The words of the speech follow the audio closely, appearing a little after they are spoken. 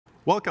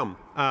Welcome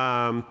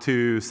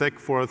to SEC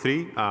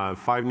 403,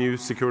 5 new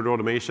security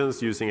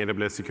automations using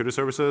AWS Security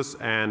Services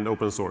and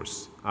open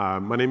source.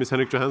 My name is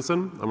Henrik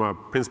Johansson. I'm a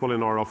principal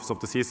in our Office of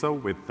the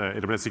CISO with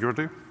AWS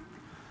Security.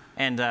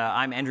 And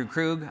I'm Andrew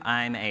Krug.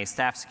 I'm a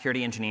staff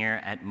security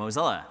engineer at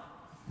Mozilla.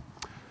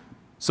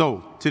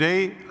 So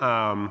today,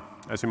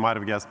 as you might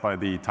have guessed by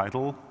the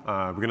title,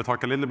 we're going to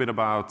talk a little bit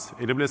about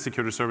AWS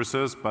Security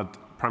Services,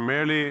 but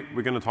primarily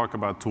we're going to talk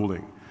about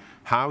tooling.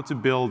 How to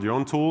build your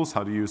own tools,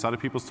 how to use other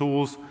people's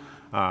tools.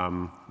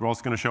 We're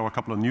also going to show a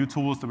couple of new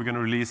tools that we're going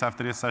to release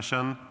after this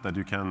session that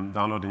you can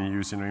download and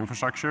use in your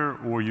infrastructure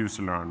or use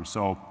to learn.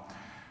 So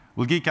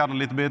we'll geek out a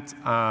little bit.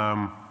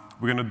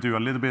 We're going to do a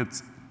little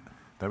bit,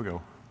 there we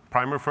go,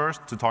 primer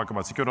first to talk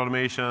about security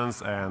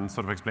automations and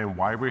sort of explain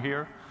why we're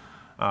here.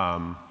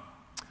 And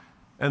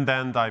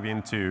then dive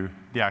into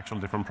the actual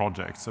different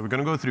projects. So we're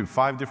going to go through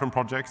 5 different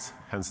projects,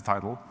 hence the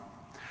title.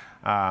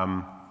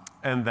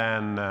 And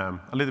then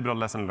a little bit of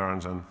lesson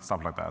learned and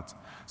stuff like that.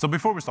 So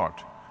before we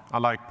start, I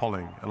like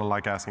polling and I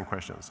like asking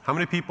questions. How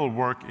many people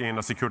work in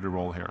a security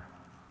role here?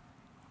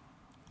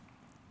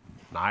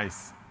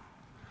 Nice.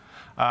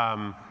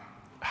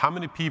 How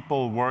many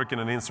people work in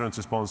an incident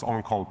response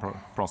on-call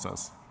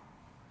process?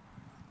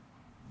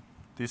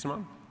 Decent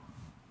amount?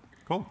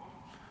 Cool.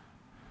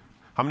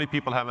 How many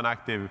people have an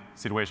active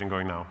situation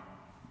going now?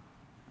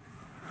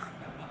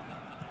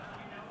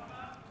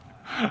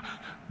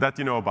 That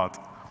you know about.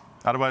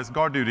 Otherwise,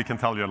 guard duty can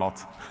tell you a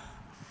lot.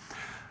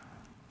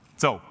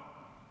 So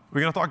we're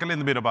going to talk a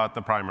little bit about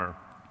the primer.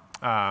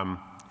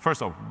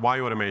 First off, why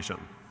automation?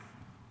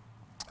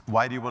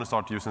 Why do you want to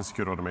start using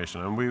security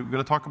automation? And we're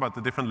going to talk about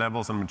the different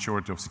levels and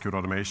maturity of security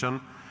automation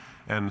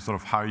and sort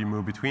of how you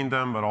move between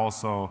them, but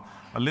also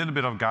a little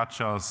bit of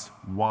gotchas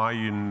why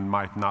you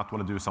might not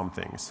want to do some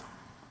things.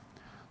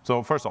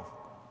 So first off,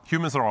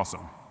 humans are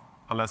awesome,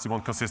 unless you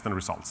want consistent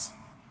results.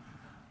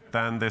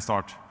 Then they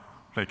start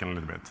flaking a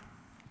little bit.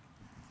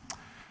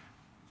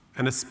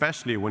 And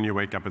especially when you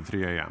wake up at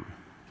 3 a.m.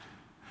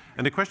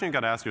 And the question you got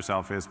to ask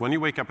yourself is, when you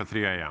wake up at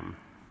 3 a.m.,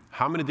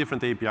 how many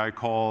different API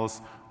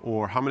calls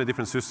or how many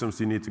different systems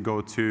do you need to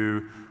go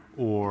to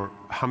or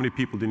how many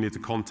people do you need to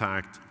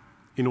contact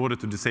in order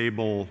to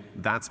disable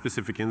that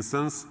specific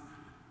instance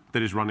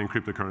that is running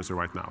cryptocurrency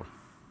right now?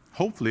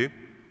 Hopefully,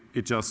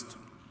 it's just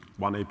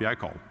 1 API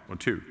call or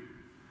 2.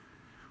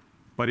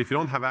 But if you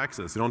don't have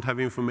access, you don't have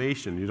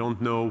information, you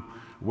don't know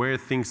where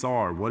things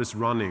are, what is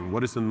running,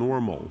 what is the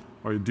normal,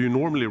 or do you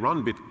normally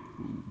run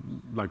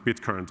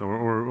BitCurrent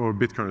or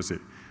BitCurrency?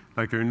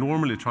 Like, are you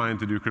normally trying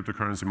to do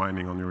cryptocurrency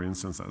mining on your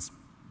instances?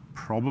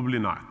 Probably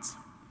not,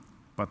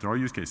 but there are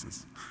use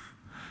cases.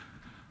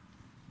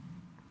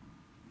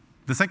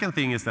 The second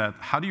thing is that,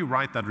 how do you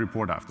write that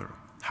report after?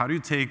 How do you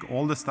take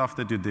all the stuff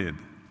that you did,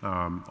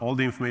 all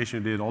the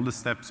information you did, all the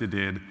steps you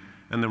did,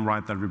 and then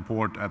write that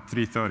report at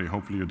 3:30.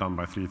 Hopefully you're done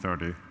by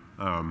 3:30.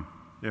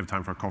 You have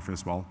time for coffee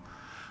as well.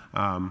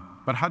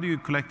 But how do you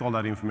collect all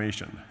that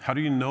information? How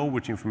do you know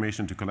which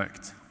information to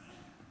collect?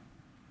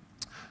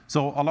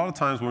 So a lot of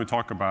times when we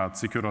talk about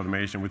security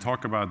automation, we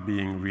talk about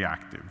being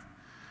reactive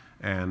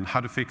and how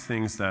to fix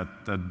things that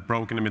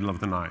broke in the middle of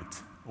the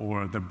night,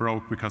 or that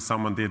broke because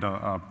someone did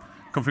a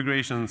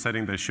configuration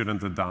setting they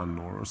shouldn't have done,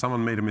 or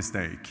someone made a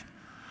mistake.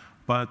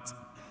 But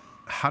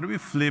how do we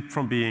flip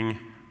from being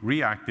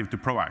reactive to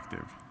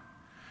proactive?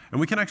 And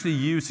we can actually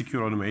use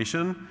secure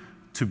automation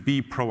to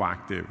be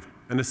proactive,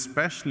 and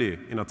especially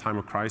in a time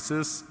of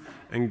crisis.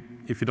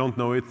 And if you don't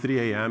know it, 3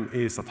 a.m.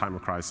 is a time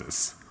of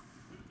crisis.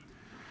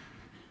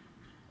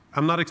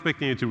 I'm not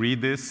expecting you to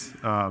read this,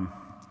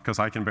 because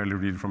I can barely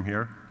read from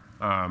here.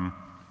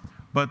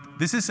 But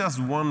this is just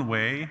one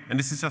way, and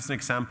this is just an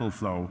example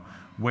flow,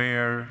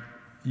 where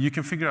you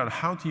can figure out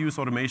how to use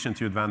automation to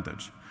your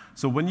advantage.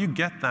 So when you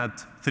get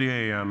that 3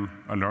 a.m.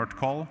 alert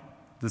call,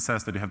 that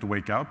says that you have to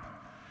wake up,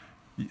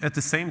 at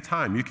the same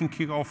time, you can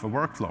kick off a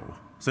workflow.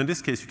 So in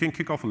this case, you can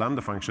kick off a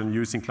Lambda function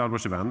using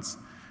CloudWatch events.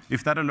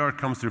 If that alert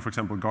comes through, for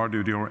example,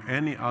 GuardDuty or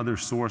any other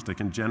source that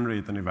can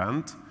generate an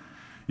event,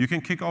 you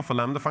can kick off a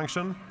Lambda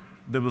function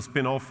that will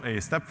spin off a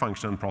step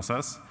function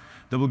process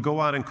that will go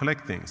out and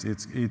collect things.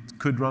 It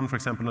could run, for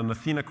example, an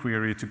Athena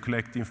query to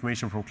collect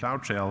information from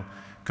CloudTrail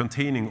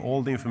containing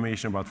all the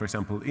information about, for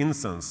example,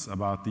 instance,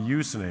 about the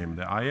username,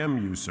 the IAM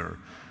user,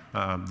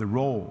 the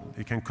role.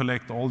 It can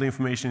collect all the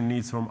information it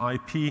needs from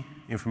IP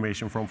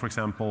information from, for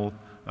example,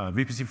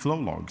 VPC flow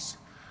logs.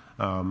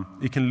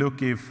 It can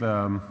look if,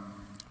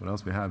 what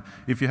else we have?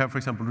 If you have, for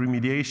example,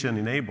 remediation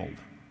enabled,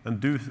 and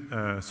do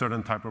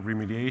certain type of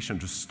remediation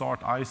to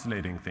start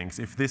isolating things.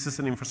 If this is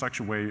an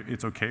infrastructure where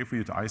it's OK for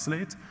you to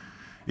isolate,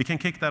 it can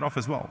kick that off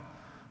as well.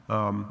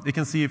 It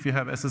can see if you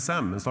have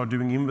SSM and start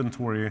doing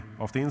inventory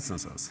of the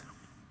instances.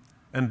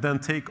 And then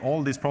take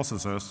all these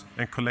processes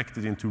and collect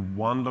it into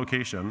one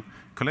location,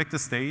 collect the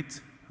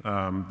state,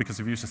 because if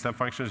you're using step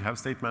functions, you have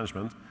state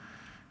management,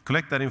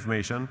 collect that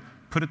information,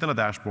 put it in a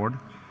dashboard,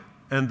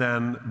 and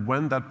then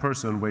when that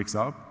person wakes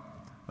up,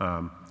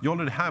 you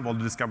already have all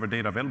the discovered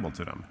data available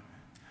to them.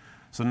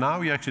 So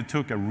now you actually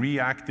took a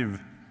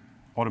reactive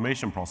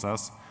automation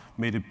process,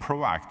 made it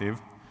proactive,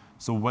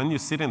 So when you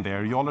sit in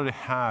there, you already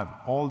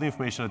have all the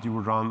information that you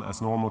would run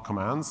as normal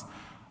commands.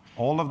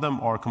 All of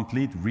them are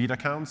complete read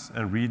accounts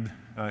and read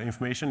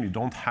information. You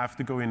don't have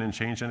to go in and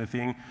change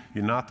anything.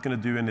 You're not going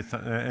to do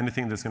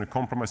anything that's going to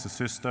compromise the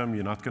system.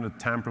 You're not going to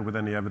tamper with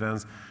any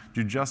evidence.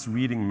 You're just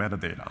reading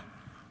metadata.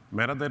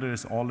 Metadata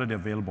is already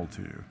available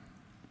to you.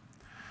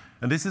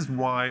 And this is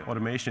why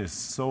automation is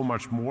so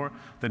much more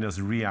than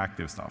just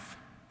reactive stuff.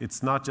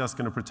 It's not just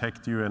going to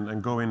protect you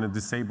and go in and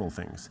disable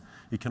things.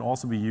 It can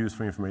also be used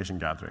for information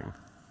gathering.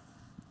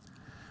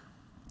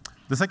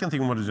 The second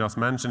thing I want to just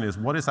mention is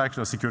what is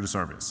actually a security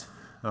service?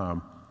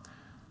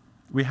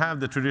 We have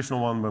the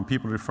traditional one when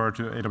people refer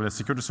to AWS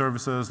security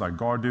services like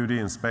GuardDuty,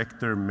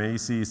 Inspector,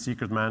 Macie,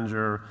 Secret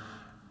Manager,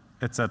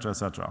 et cetera, et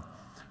cetera.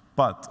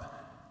 But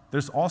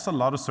there's also a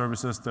lot of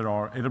services that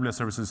are AWS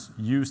services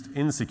used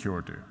in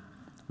security.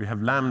 We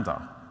have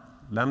Lambda.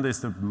 Lambda is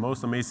the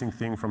most amazing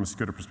thing from a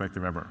security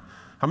perspective ever.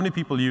 How many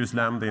people use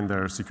Lambda in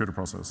their security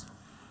process?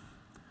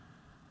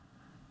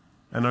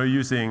 And are you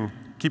using,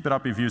 keep it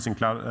up if you're using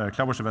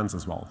CloudWatch events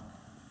as well.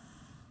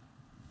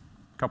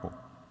 Couple.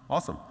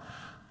 Awesome.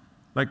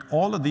 Like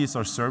all of these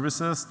are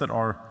services that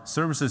are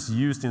services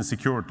used in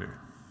security.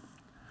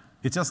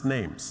 It's just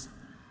names.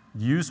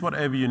 Use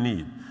whatever you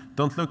need.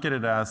 Don't look at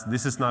it as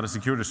this is not a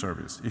security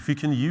service. If you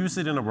can use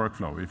it in a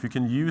workflow, if you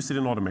can use it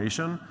in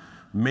automation,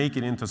 make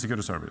it into a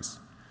security service.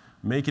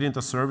 Make it into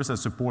a service that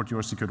supports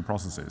your security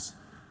processes.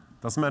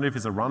 Doesn't matter if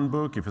it's a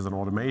runbook, if it's an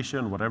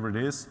automation, whatever it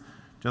is,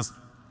 just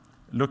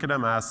look at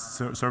them as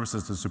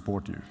services to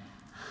support you.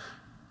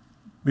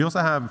 We also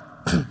have,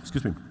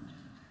 excuse me,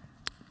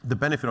 the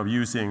benefit of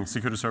using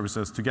security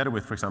services together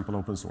with, for example,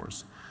 open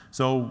source.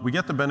 So we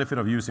get the benefit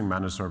of using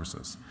managed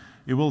services.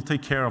 It will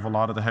take care of a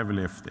lot of the heavy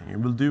lifting. It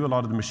will do a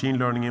lot of the machine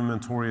learning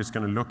inventory. It's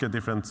going to look at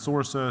different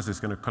sources. It's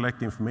going to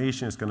collect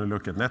information. It's going to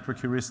look at network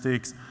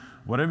heuristics,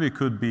 whatever it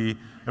could be,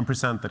 and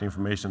present that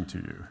information to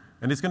you.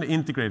 And it's going to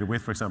integrate it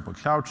with, for example,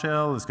 Cloud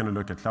Shell. It's going to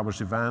look at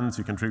CloudWatch events.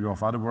 You can trigger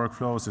off other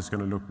workflows. It's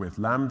going to look with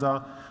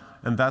Lambda.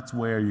 And that's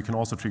where you can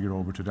also trigger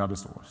over to the other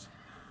stores.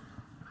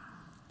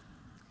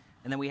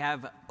 And then we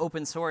have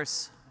open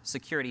source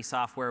security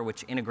software,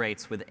 which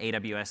integrates with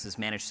AWS's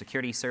managed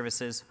security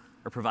services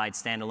or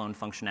provides standalone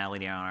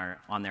functionality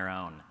on their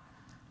own,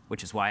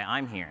 which is why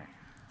I'm here.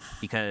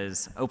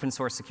 Because open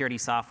source security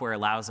software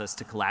allows us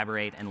to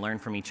collaborate and learn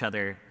from each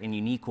other in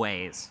unique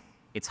ways.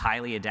 It's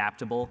highly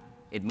adaptable,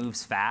 it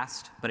moves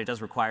fast, but it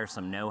does require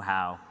some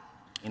know-how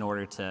in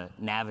order to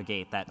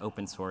navigate that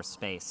open source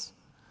space.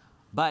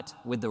 But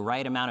with the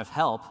right amount of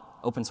help,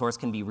 open source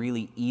can be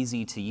really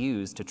easy to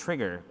use to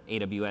trigger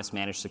AWS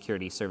managed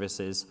security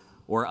services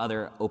or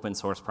other open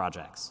source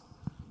projects.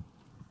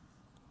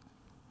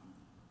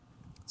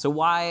 So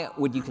why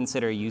would you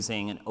consider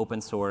using an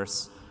open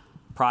source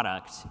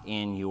product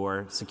in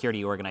your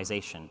security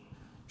organization?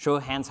 Show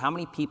of hands, how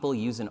many people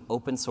use an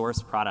open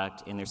source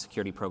product in their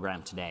security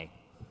program today?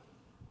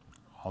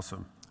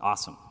 Awesome.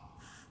 Awesome.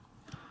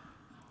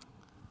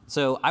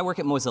 So I work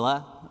at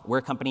Mozilla. We're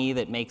a company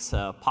that makes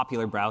a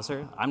popular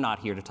browser. I'm not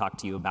here to talk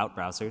to you about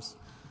browsers.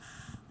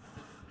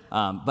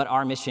 But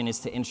our mission is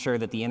to ensure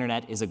that the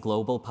internet is a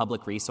global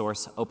public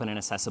resource, open and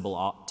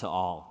accessible to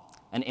all.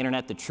 An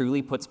internet that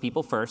truly puts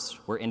people first,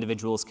 where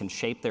individuals can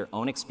shape their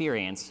own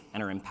experience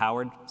and are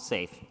empowered,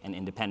 safe, and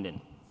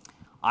independent.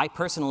 I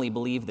personally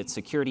believe that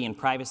security and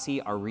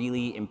privacy are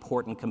really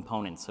important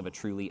components of a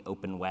truly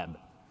open web.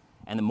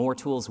 And the more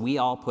tools we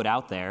all put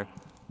out there,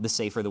 the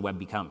safer the web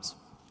becomes.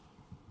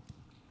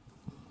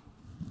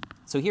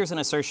 So here's an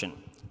assertion.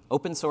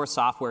 Open source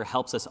software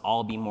helps us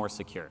all be more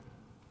secure.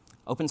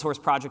 Open source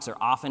projects are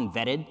often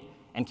vetted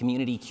and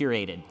community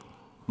curated.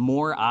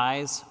 More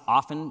eyes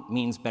often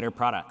means better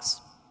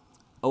products.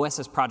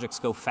 OSS projects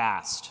go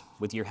fast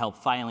with your help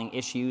filing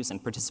issues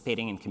and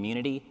participating in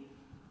community.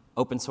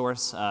 Open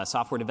source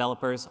software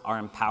developers are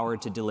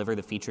empowered to deliver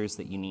the features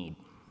that you need.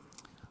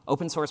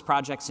 Open source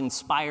projects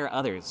inspire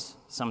others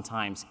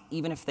sometimes,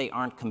 even if they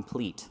aren't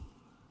complete.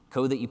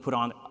 Code that you put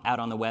out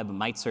on the web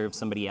might serve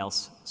somebody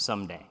else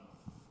someday.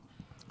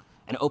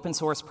 And open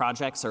source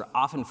projects are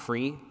often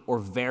free or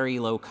very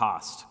low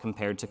cost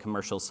compared to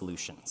commercial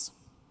solutions.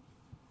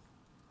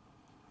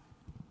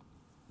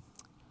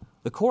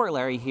 The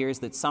corollary here is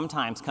that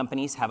sometimes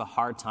companies have a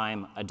hard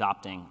time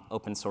adopting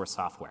open source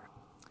software.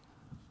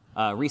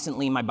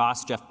 Recently, my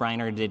boss, Jeff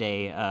Briner, did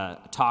a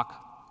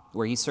talk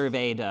where he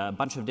surveyed a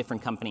bunch of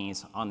different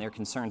companies on their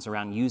concerns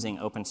around using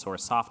open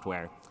source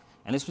software.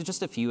 And this was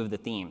just a few of the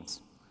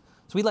themes.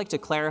 So we'd like to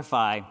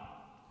clarify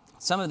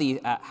some of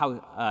the,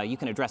 how you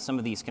can address some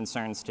of these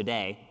concerns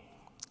today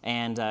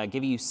and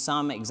give you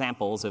some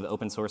examples of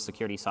open source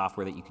security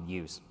software that you could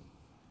use.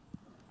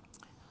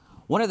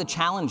 One of the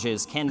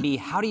challenges can be,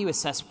 how do you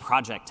assess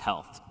project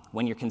health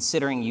when you're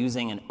considering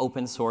using an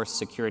open source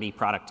security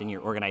product in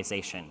your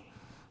organization?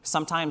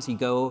 Sometimes you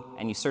go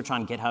and you search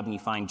on GitHub and you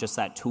find just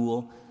that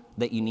tool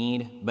that you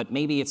need, but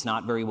maybe it's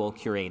not very well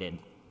curated.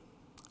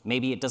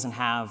 Maybe it doesn't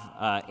have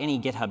any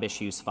GitHub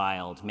issues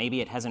filed.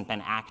 Maybe it hasn't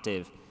been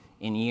active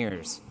in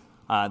years.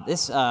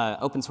 This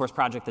open source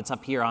project that's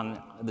up here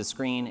on the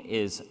screen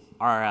is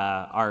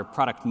our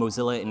product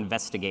Mozilla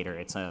Investigator.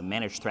 It's a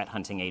managed threat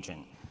hunting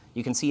agent.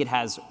 You can see it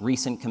has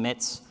recent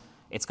commits.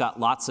 It's got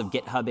lots of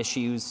GitHub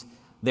issues.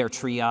 They're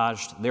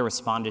triaged. They're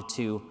responded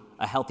to,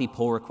 a healthy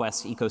pull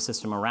request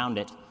ecosystem around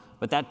it.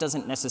 But that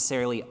doesn't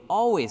necessarily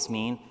always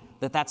mean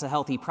that that's a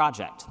healthy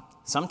project.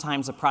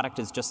 Sometimes a product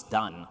is just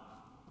done.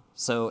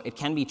 So it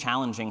can be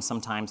challenging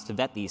sometimes to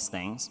vet these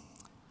things.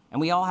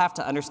 And we all have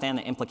to understand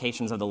the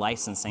implications of the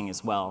licensing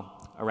as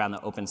well around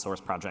the open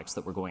source projects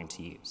that we're going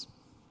to use.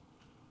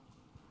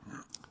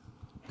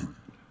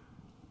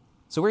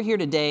 So we're here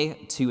today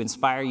to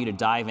inspire you to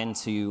dive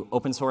into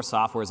open source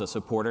software as a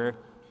supporter,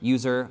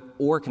 user,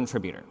 or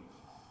contributor.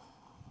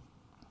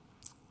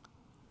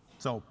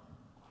 So,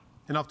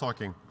 enough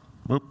talking.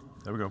 Whoop,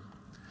 there we go.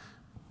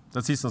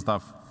 Let's see some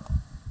stuff.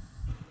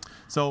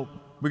 So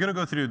we're going to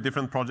go through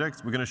different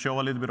projects. We're going to show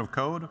a little bit of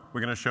code.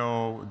 We're going to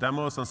show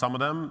demos on some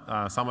of them.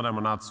 Some of them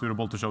are not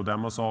suitable to show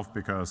demos of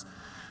because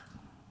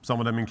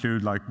some of them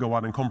include like go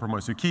out and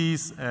compromise your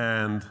keys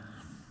and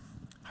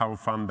how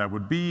fun that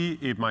would be.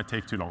 It might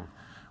take too long.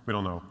 We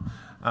don't know.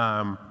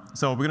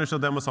 So we're going to show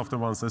demos of the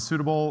ones that are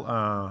suitable.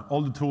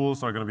 All the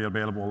tools are going to be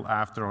available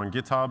after on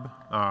GitHub,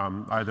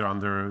 either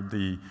under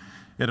the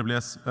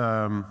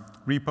AWS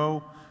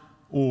repo,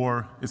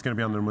 or it's going to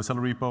be under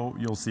Mozilla repo.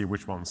 You'll see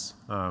which ones.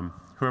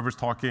 Whoever's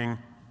talking,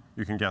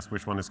 you can guess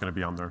which one it's going to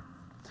be under.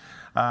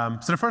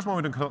 So the first one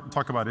we're going to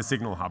talk about is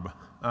Signal Hub.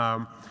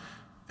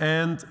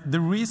 And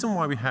the reason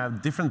why we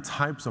have different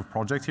types of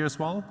projects here as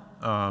well,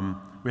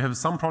 we have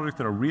some projects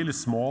that are really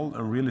small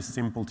and really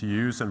simple to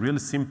use and really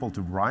simple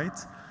to write.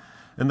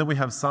 And then we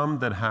have some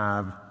that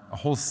have a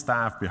whole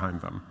staff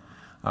behind them.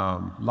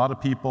 A lot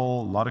of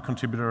people, a lot of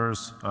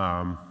contributors,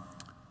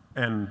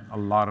 and a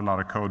lot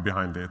of code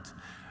behind it.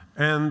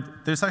 And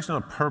there's actually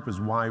a purpose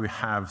why we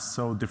have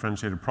so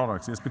differentiated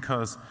products. It's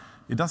because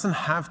it doesn't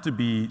have to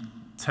be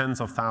tens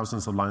of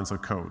thousands of lines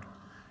of code.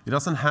 It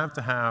doesn't have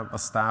to have a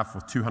staff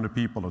of 200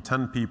 people or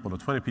 10 people or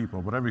 20 people,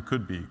 or whatever it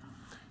could be.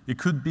 It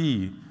could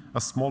be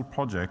a small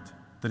project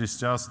that is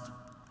just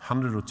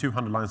 100 or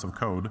 200 lines of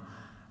code,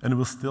 and it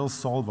will still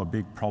solve a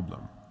big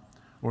problem.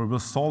 Or it will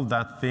solve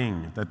that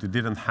thing that you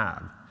didn't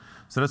have.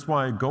 So that's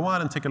why go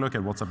out and take a look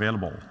at what's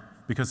available,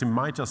 because it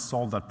might just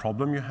solve that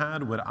problem you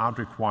had without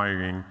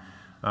requiring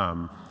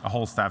a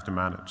whole staff to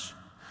manage.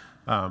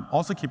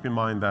 Also keep in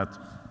mind that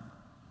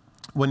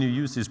when you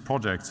use these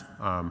projects,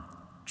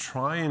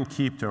 try and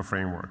keep to a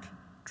framework.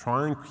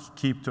 Try and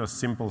keep to a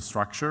simple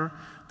structure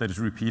that is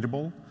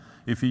repeatable.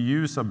 If you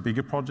use a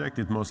bigger project,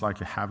 it most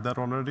likely have that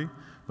already.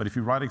 But if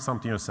you're writing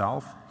something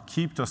yourself,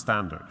 keep to a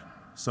standard.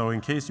 So in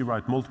case you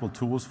write multiple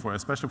tools,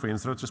 especially for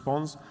incident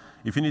response,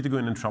 if you need to go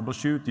in and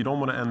troubleshoot, you don't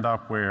want to end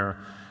up where,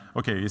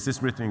 OK, is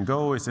this written in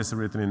Go? Is this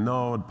written in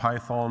Node,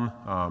 Python?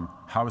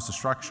 How is the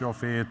structure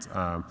of it?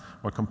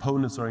 What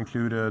components are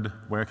included?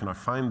 Where can I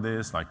find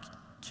this? Like,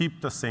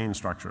 keep the same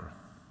structure.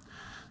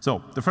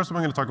 So the first one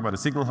I'm going to talk about is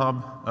Signal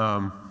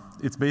Hub.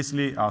 It's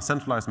basically a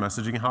centralized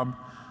messaging hub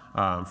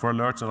for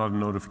alerts and other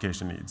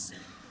notification needs.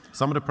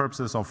 Some of the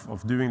purposes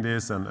of doing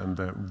this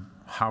and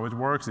how it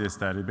works is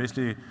that it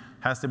basically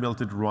has the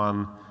ability to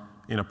run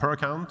in a per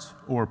account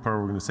or per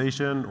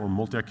organization or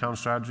multi-account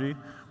strategy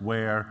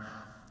where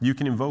you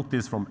can invoke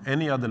this from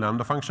any other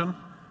Lambda function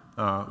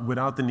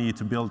without the need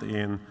to build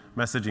in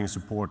messaging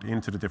support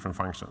into the different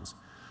functions.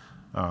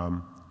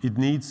 It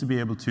needs to be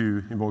able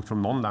to invoke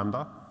from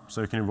non-Lambda. So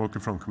you can invoke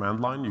it from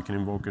command line. You can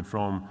invoke it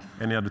from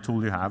any other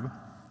tool you have.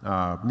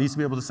 Needs to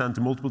be able to send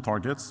to multiple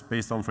targets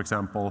based on, for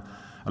example,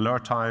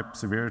 alert type,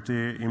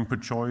 severity,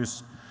 input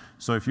choice.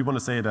 So if you want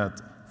to say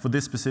that for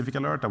this specific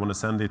alert, I want to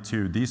send it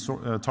to these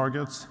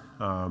targets,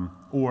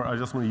 or I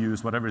just want to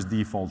use whatever is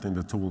default in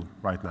the tool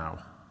right now.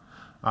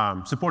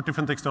 Support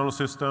different external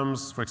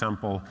systems, for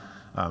example,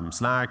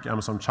 Slack,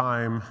 Amazon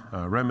Chime,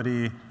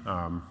 Remedy,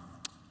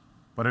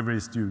 whatever it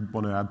is you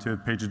want to add to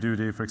it,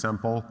 PagerDuty, for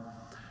example.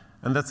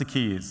 And that's the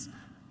key, is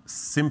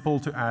simple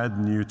to add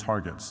new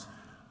targets.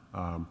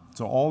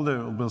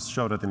 So we'll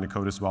show that in the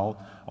code as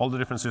well. All the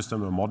different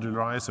systems are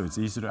modularized, so it's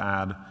easy to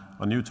add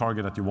a new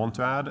target that you want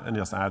to add and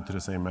just add to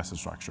the same message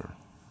structure.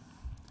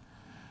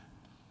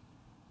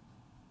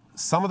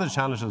 Some of the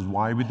challenges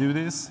why we do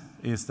this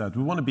is that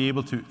we want to be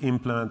able to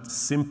implement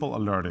simple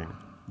alerting.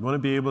 We want to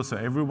be able to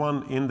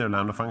everyone in their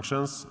Lambda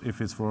functions,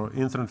 if it's for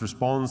incident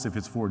response, if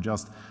it's for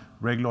just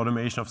regular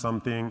automation of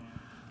something,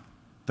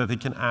 that they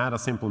can add a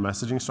simple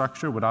messaging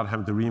structure without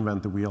having to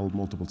reinvent the wheel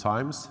multiple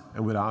times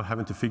and without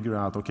having to figure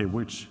out, OK,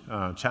 which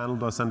channel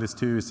do I send this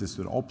to? Is this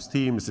to the ops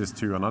team? Is this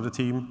to another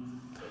team?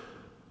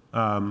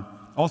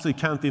 Also, it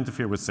can't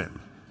interfere with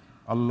SIEM.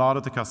 A lot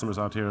of the customers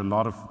out here, a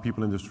lot of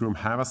people in this room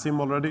have a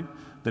SIEM already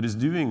that is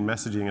doing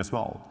messaging as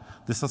well.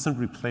 This doesn't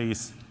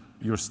replace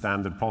your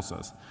standard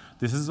process.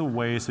 This is a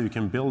way so you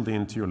can build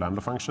into your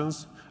Lambda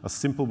functions a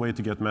simple way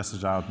to get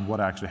message out what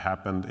actually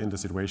happened in the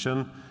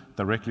situation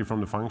directly from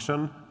the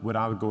function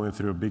without going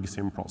through a big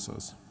SIEM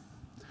process.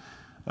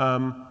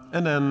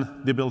 And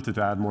then the ability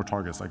to add more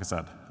targets, like I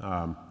said.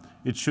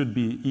 it should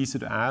be easy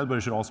to add, but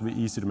it should also be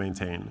easy to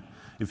maintain.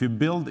 If you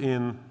build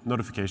in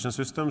notification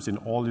systems in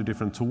all your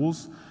different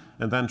tools,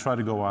 and then try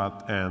to go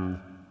out and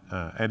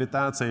edit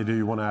that, say, do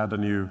you want to add a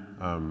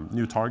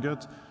new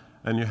target,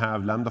 and you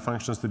have Lambda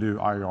functions to do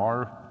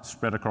IR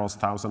spread across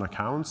 1,000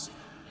 accounts,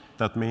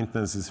 that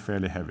maintenance is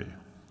fairly heavy.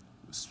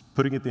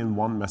 Putting it in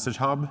one message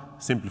hub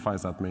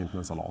simplifies that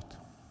maintenance a lot.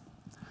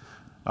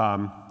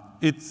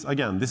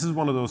 Again, this is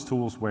one of those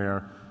tools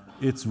where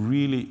it's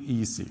really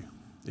easy.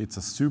 It's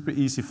a super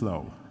easy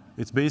flow.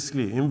 It's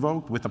basically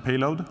invoked with a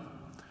payload,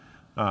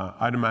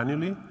 either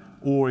manually,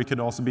 or it could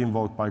also be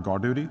invoked by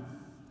GuardDuty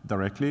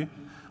directly,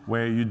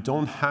 where you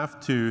don't have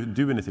to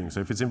do anything.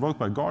 So if it's invoked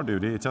by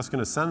GuardDuty, it's just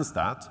going to sense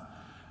that,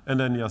 and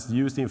then just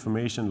use the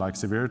information like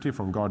severity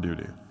from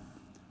GuardDuty,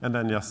 and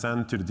then just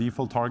send to the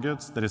default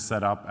targets that is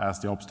set up as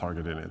the ops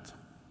target in it.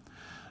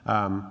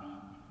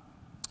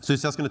 So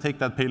it's just going to take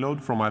that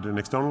payload from either an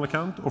external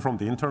account or from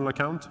the internal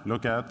account,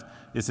 look at,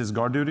 is this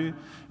GuardDuty?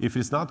 If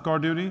it's not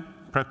GuardDuty,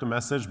 prep the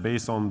message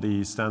based on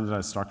the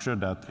standardized structure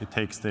that it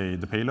takes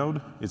the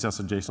payload. It's just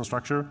a JSON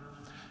structure.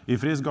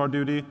 If it is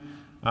GuardDuty,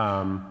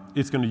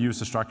 it's going to use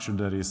the structure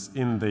that is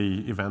in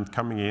the event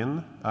coming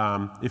in.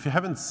 If you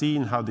haven't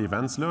seen how the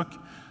events look,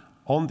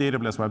 on the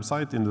AWS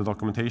website in the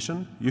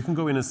documentation, you can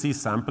go in and see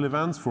sample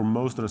events for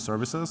most of the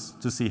services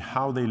to see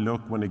how they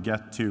look when they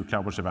get to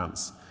CloudWatch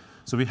events.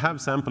 So we have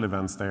sample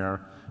events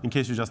there in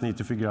case you just need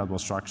to figure out what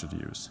structure to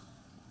use.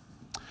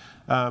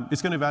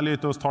 It's going to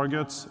evaluate those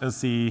targets and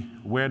see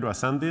where do I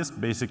send this.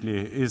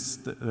 Basically, does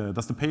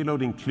the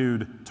payload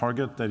include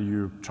target that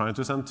you're trying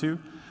to send to?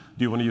 Do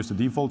you want to use the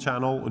default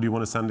channel, or do you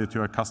want to send it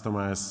to a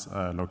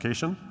customized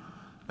location?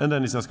 And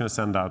then it's just going to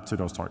send out to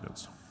those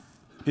targets.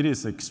 It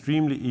is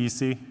extremely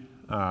easy.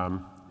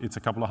 It's a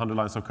couple of 100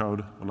 lines of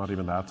code, or not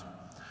even that.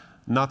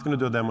 Not going to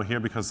do a demo here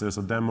because there's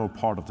a demo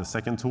part of the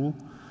second tool.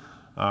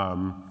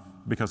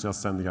 Because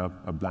just sending a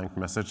blank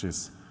message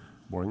is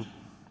boring.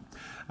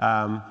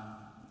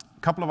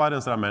 Couple of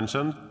items that I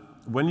mentioned.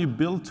 When you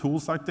build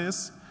tools like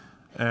this,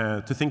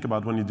 to think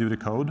about when you do the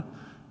code,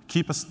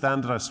 keep a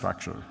standardized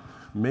structure.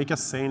 Make a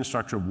sane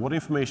structure. What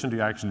information do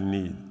you actually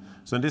need?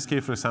 So in this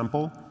case, for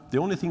example, the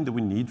only thing that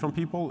we need from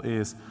people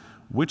is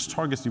which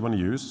targets do you want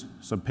to use.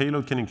 So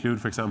payload can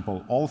include, for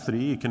example, all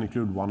three. It can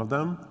include one of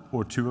them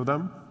or two of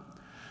them.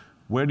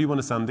 Where do you want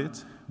to send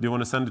it? Do you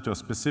want to send it to a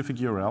specific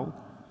URL?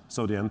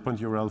 So the endpoint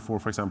URL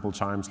for example,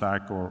 Chime,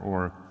 Slack,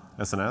 or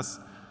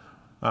SNS.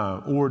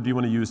 Or do you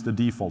want to use the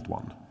default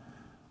one?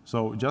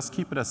 So just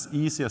keep it as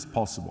easy as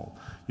possible.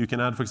 You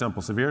can add, for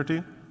example,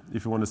 severity,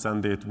 if you want to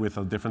send it with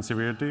a different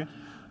severity.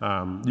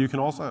 You can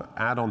also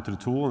add on to the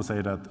tool and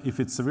say that if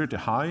it's severity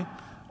high,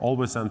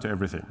 always send to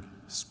everything.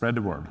 Spread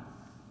the word.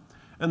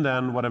 And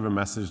then whatever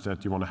message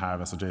that you want to have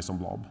as a JSON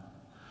blob.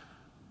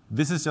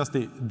 This is just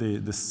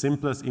the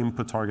simplest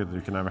input target that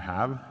you can ever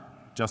have,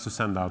 just to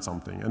send out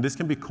something. And this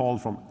can be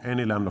called from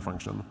any Lambda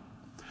function.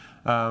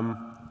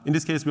 In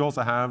this case, we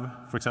also have,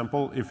 for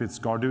example, if it's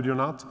GuardDuty or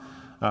not.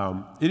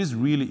 It is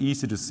really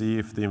easy to see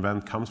if the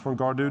event comes from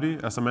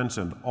GuardDuty. As I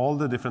mentioned, all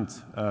the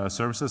different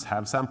services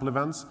have sample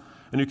events.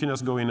 And you can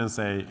just go in and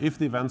say, if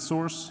the event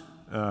source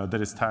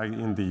that is tagged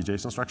in the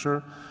JSON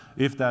structure,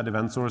 if that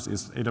event source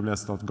is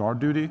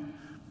aws.guardduty,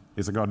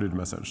 it's a GuardDuty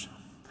message.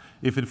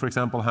 If it, for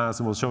example, has,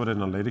 and we'll show it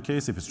in a later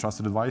case, if it's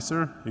Trusted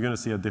Advisor, you're going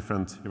to see a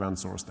different event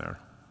source there.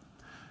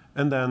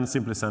 And then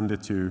simply send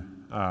it to,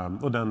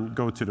 or then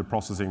go to the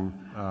processing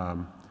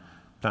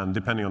plan,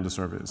 depending on the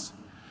service.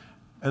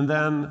 And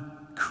then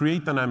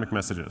create dynamic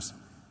messages.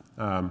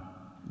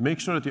 Make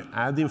sure that you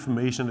add the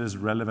information that is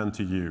relevant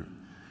to you.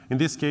 In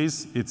this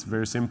case, it's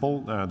very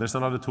simple. There's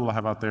another tool I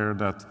have out there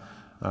that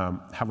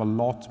have a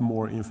lot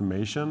more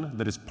information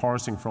that is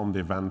parsing from the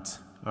event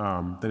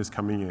that is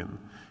coming in.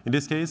 In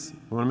this case,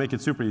 we want to make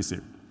it super easy.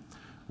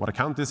 What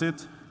account is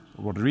it?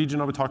 What region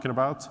are we talking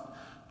about?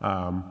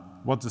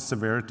 What's the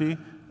severity?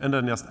 And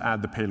then just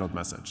add the payload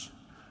message.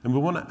 And we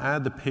want to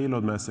add the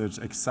payload message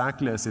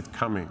exactly as it's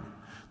coming.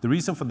 The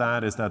reason for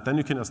that is that then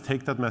you can just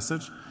take that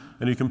message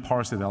and you can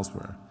parse it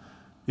elsewhere.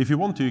 If you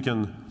want to, you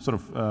can sort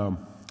of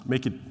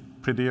make it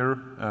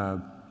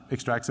prettier,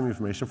 extract some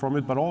information from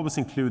it, but always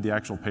include the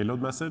actual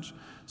payload message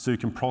so you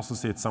can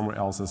process it somewhere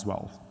else as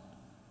well.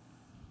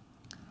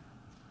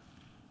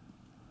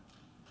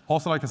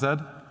 Also, like I said,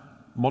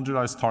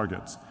 modularized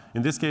targets.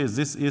 In this case,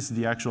 this is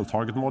the actual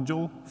target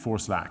module for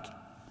Slack.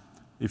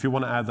 If you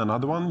want to add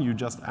another one, you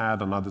just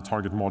add another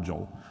target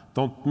module.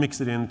 Don't mix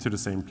it into the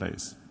same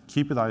place.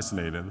 Keep it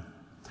isolated.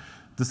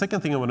 The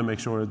second thing I want to make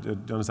sure you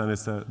understand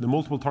is the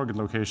multiple target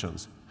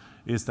locations.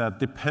 Is that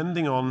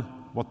depending on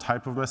what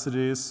type of message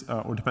it is,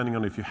 or depending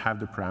on if you have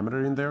the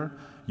parameter in there,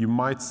 you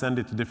might send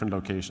it to different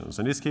locations.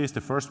 In this case,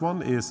 the first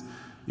one is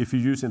if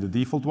you're using the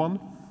default one,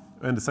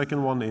 and the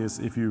second one is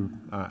if you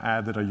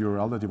added a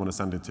URL that you want to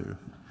send it to.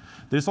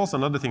 There's also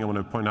another thing I want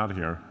to point out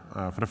here.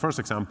 For the first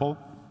example,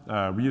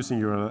 we're using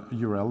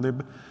URL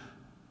lib.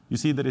 You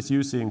see that it's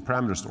using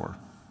parameter store.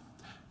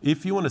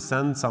 If you want to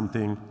send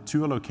something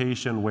to a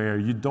location where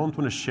you don't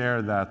want to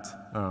share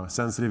that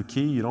sensitive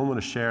key, you don't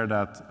want to share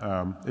that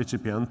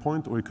HTTP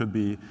endpoint, or it could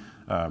be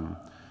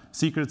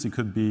secrets, it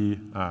could be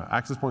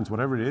access points,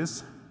 whatever it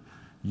is,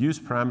 use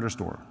parameter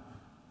store.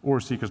 Or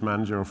secrets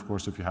manager, of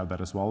course, if you have that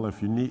as well.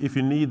 If you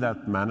need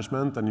that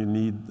management and you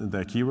need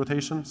the key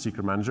rotation,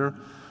 secret manager.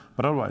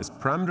 But otherwise,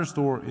 parameter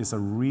store is a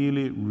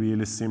really,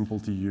 really simple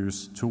to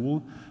use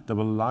tool that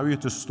will allow you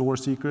to store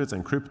secrets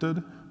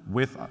encrypted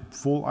with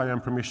full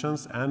IAM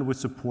permissions and with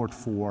support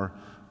for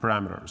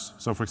parameters.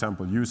 So for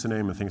example,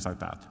 username and things like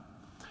that.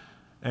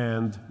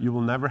 And you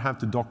will never have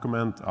to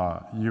document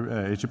your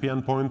HTTP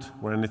endpoint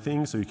or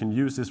anything, so you can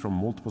use this from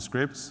multiple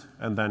scripts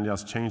and then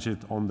just change it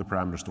on the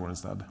parameter store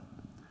instead.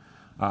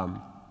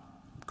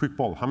 Quick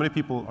poll, how many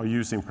people are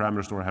using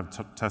parameter store or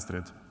have tested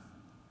it?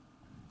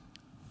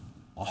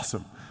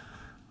 Awesome.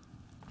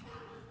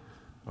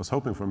 I was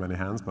hoping for many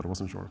hands, but I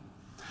wasn't sure.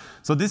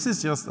 So this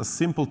is just a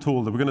simple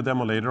tool that we're going to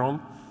demo later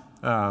on.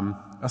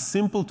 A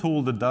simple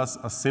tool that does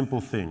a simple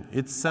thing.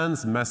 It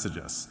sends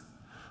messages,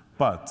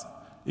 but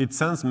it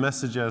sends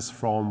messages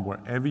from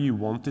wherever you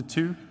want it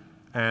to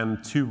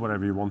and to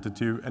whatever you want it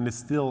to, and it's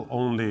still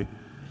only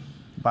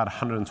about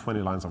 120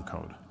 lines of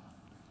code.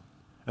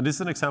 And this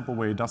is an example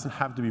where it doesn't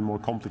have to be more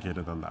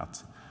complicated than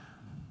that.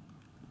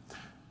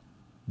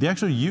 The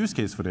actual use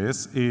case for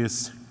this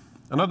is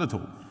another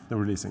tool that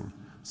we're releasing.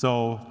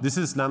 So this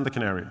is Lambda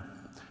Canary.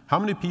 How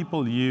many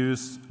people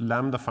use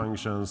Lambda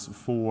functions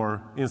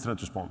for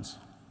incident response?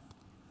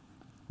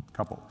 A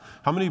couple.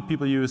 How many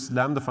people use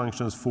Lambda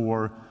functions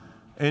for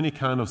any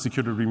kind of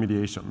security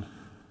remediation?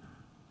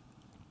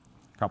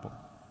 A couple.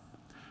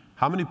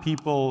 How many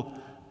people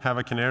have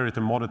a Canary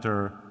to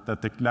monitor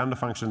that the Lambda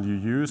function you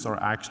use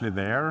are actually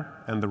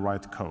there and the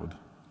right code?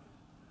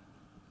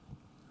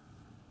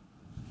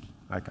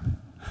 Okay.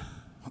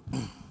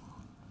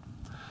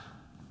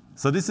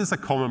 So this is a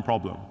common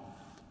problem.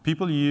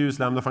 People use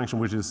Lambda function,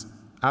 which is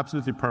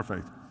absolutely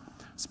perfect.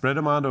 Spread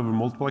them out over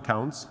multiple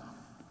accounts.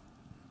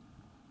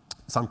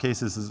 Some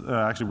cases,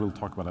 actually we'll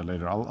talk about that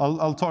later.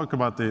 I'll talk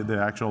about the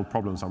actual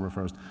problem summary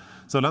first.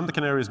 So Lambda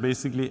Canary is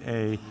basically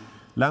a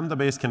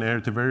Lambda-based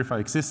Canary to verify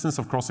existence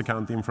of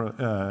cross-account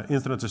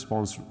incident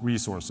response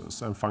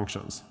resources and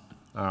functions.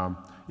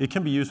 It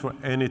can be used for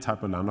any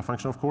type of Lambda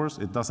function, of course.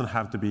 It doesn't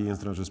have to be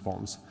incident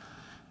response.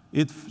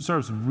 It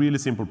serves really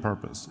simple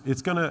purpose.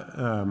 It's going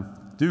to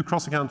do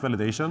cross-account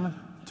validation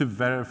to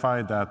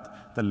verify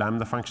that the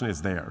Lambda function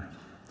is there.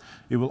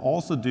 It will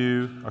also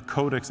do a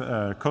code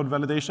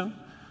validation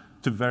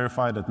to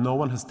verify that no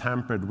one has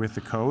tampered with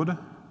the code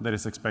that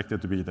is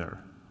expected to be there.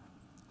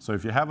 So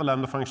if you have a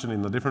Lambda function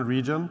in a different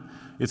region,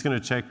 it's going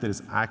to check that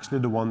it's actually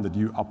the one that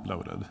you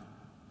uploaded.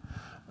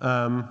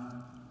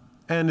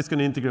 And it's going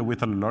to integrate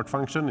with an alert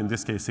function, in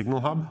this case Signal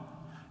Hub,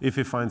 if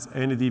it finds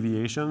any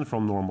deviation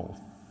from normal.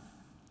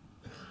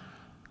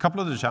 A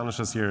couple of the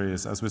challenges here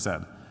is, as we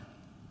said,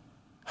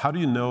 how do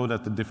you know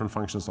that the different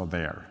functions are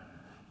there?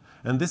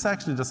 And this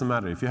actually doesn't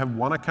matter if you have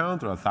one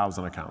account or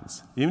 1,000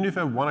 accounts. Even if you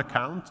have one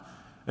account,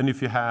 and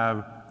if you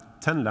have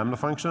 10 Lambda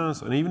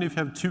functions, and even if you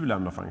have 2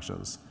 Lambda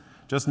functions,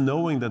 just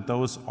knowing that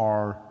those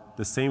are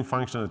the same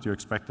function that you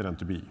expected them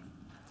to be.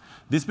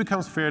 This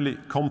becomes fairly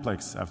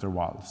complex after a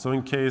while. So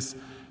in case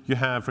you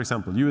have, for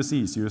example, US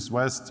East, US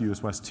West,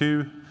 US West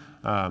 2,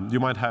 you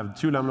might have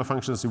 2 Lambda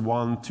functions in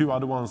one, 2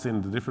 other ones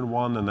in the different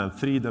one, and then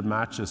 3 that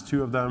matches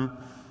 2 of them.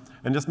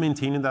 And just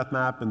maintaining that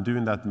map and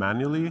doing that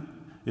manually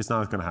is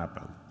not going to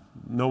happen.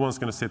 No one's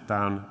going to sit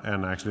down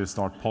and actually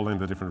start polling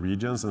the different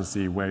regions and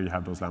see where you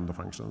have those Lambda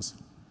functions.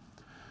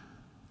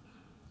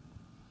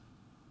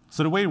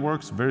 So the way it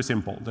works, very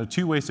simple. There are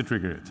 2 ways to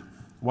trigger it.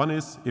 One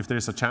is if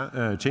there's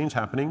a change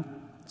happening.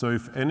 So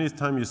if any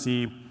time you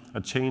see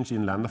a change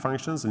in Lambda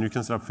functions, and you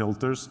can set up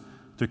filters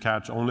to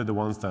catch only the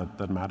ones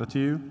that matter to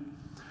you,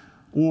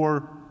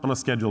 or on a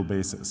scheduled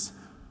basis.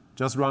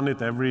 Just run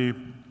it every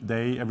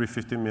day, every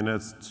 15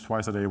 minutes,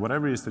 twice a day,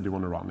 whatever it is that you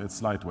want to run.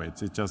 It's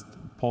lightweight. It just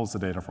pulls the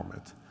data from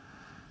it.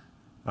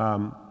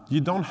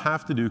 You don't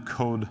have to do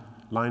code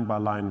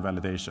line-by-line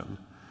validation.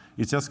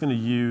 It's just going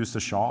to use the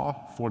SHA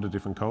for the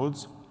different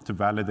codes to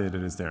validate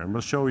that it's there. And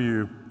we'll show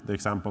you the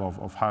example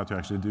of how to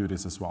actually do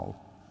this as well.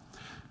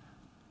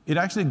 It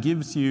actually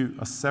gives you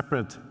a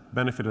separate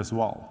benefit as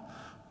well,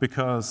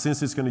 because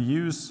since it's going to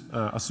use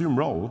assume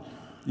role,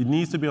 it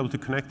needs to be able to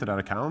connect to that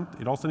account.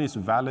 It also needs to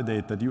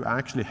validate that you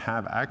actually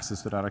have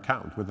access to that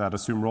account with that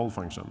assume role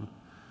function.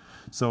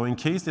 So in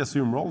case the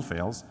assume role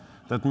fails,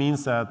 that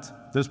means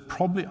that there's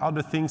probably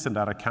other things in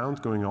that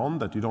account going on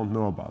that you don't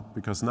know about,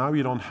 because now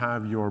you don't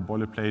have your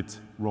boilerplate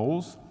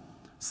roles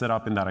set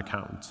up in that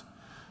account.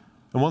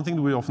 And one thing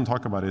that we often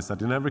talk about is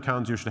that in every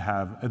account you should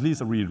have at least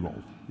a read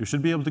role. You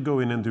should be able to go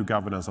in and do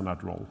governance on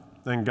that role,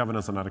 and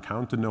governance on that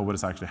account to know what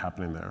is actually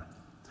happening there.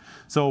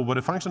 So what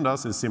a function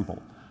does is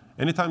simple.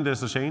 Anytime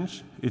there's a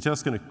change, it's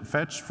just going to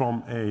fetch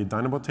from a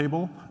Dynamo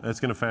table. It's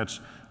going to fetch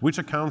which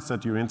accounts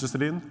that you're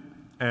interested in,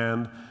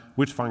 and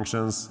which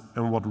functions,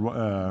 and what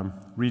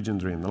region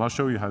they're in. And I'll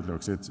show you how it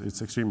looks.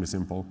 It's extremely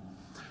simple.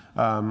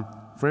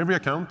 For every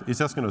account, it's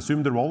just going to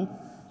assume the role,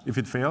 If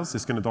it fails,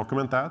 it's going to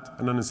document that,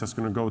 and then it's just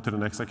going to go to the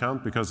next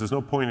account, because there's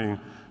no point in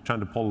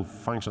trying to pull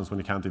functions when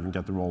you can't even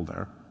get the role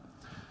there.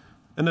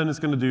 And then it's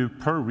going to do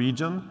per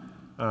region,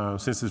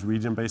 since it's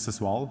region-based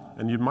as well,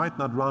 and you might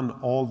not run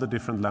all the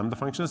different Lambda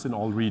functions in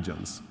all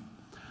regions.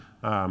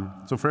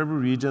 So for every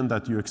region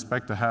that you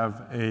expect to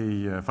have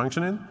a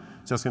function in,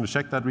 it's just going to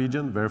check that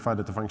region, verify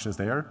that the function is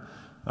there.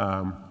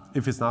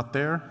 If it's not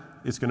there,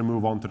 it's going to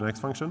move on to the next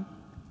function.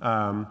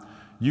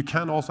 You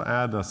can also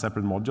add a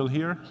separate module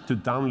here to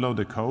download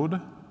the code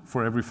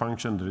for every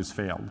function that is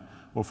failed.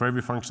 Or for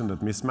every function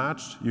that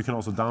mismatched, you can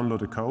also download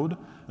the code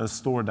and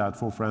store that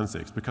for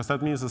forensics, because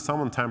that means that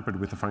someone tampered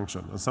with the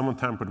function and someone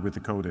tampered with the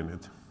code in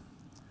it.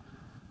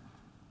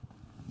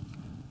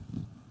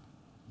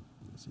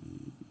 Let's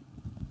see.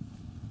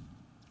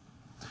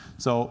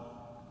 So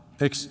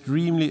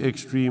extremely,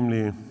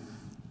 extremely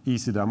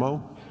easy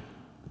demo.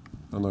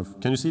 I don't know if,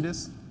 can you see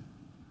this?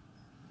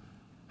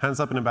 Hands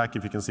up in the back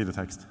if you can see the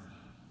text.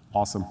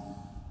 Awesome.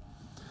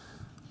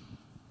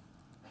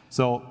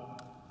 So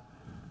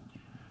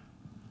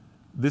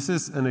this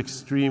is an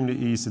extremely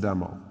easy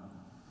demo.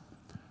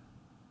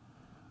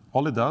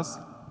 All it does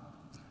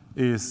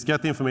is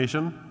get the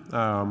information,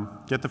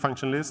 get the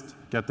function list,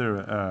 get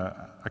the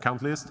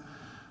account list,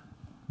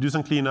 do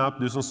some cleanup,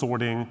 do some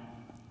sorting,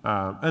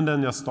 and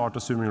then just start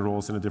assuming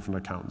roles in the different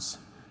accounts.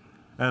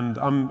 And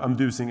I'm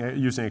using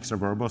extra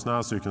verbose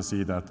now, so you can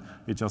see that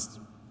it's just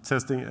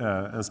testing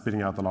and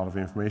spitting out a lot of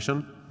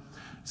information.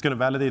 It's going to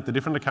validate the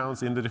different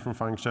accounts in the different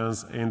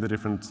functions in the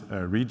different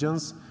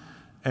regions.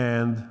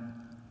 And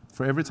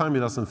for every time it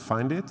doesn't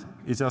find it,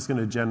 it's just going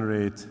to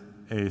generate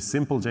a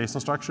simple JSON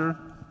structure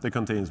that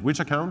contains which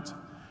account,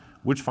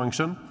 which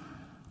function,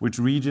 which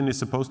region it's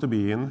supposed to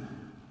be in,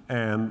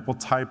 and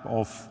what type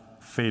of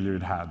failure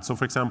it had. So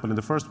for example, in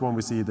the first one,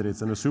 we see that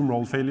it's an assume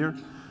role failure,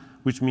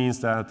 which means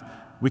that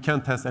we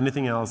can't test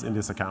anything else in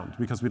this account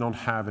because we don't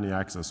have any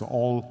access. So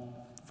all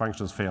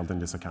functions failed in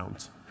this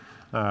account.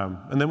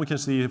 And then we can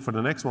see for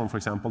the next one, for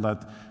example,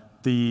 that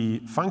the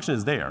function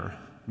is there,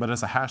 but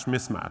there's a hash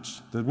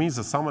mismatch. That means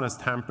that someone has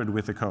tampered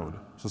with the code.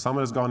 So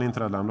someone has gone into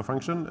that Lambda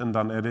function and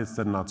done edits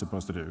they're not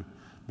supposed to do,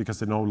 because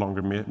they no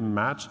longer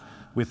match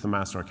with the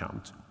master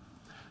account.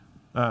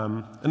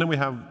 And then we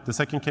have the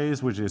second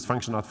case, which is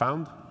function not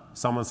found.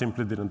 Someone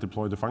simply didn't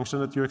deploy the function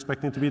that you're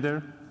expecting to be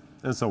there,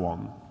 and so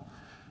on.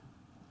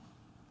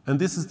 And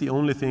this is the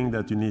only thing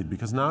that you need,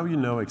 because now you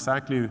know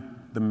exactly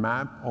the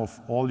map of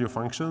all your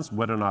functions,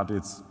 whether or not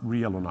it's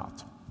real or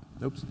not.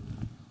 Oops.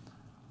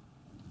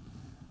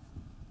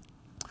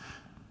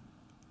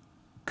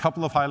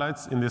 Couple of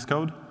highlights in this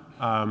code.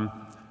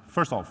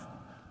 First off,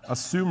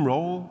 assume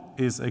role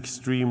is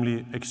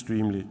extremely,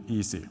 extremely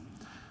easy.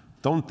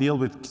 Don't deal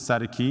with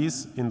static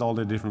keys in all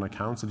the different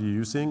accounts that you're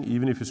using.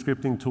 Even if you're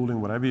scripting, tooling,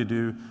 whatever you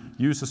do,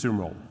 use assume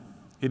role.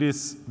 It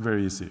is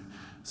very easy.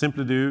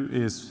 Simply do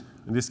is,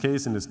 in this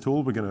case, in this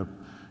tool, we're going to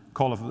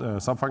call a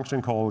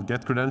sub-function called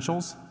get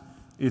credentials.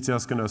 It's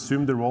just going to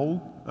assume the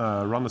role,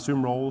 run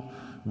assume role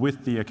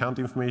with the account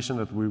information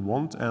that we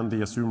want and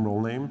the assume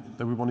role name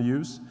that we want to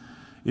use.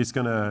 It's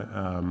going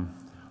to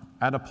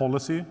add a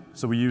policy.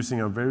 So we're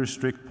using a very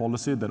strict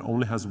policy that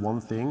only has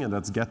one thing, and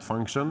that's get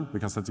function,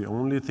 because that's the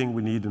only thing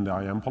we need in the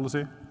IAM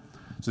policy.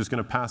 So it's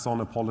going to pass on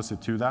a policy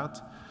to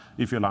that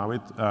if you allow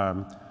it.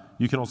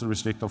 You can also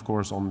restrict, of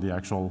course, on the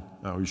actual,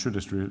 you should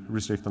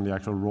restrict on the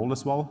actual role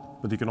as well.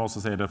 But you can also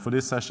say that for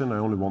this session, I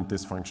only want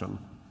this function.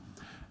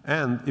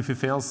 And if it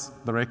fails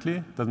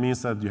directly, that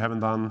means that you haven't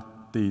done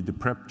the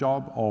prep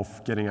job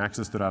of getting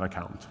access to that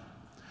account.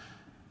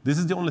 This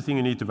is the only thing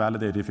you need to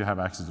validate if you have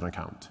access to an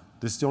account.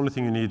 This is the only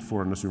thing you need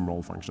for an assume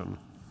role function.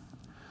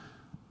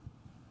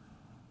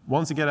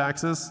 Once you get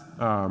access,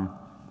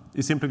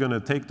 it's simply going to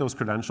take those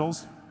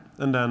credentials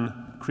and then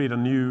create a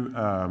new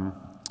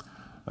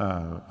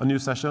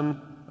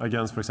session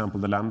against, for example,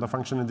 the Lambda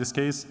function in this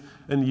case,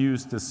 and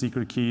use the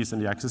secret keys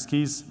and the access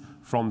keys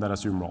from that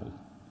assume role.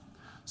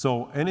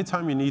 So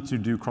anytime you need to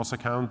do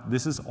cross-account,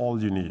 this is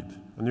all you need.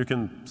 And you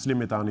can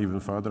slim it down even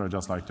further. I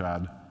just like to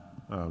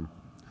add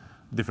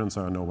difference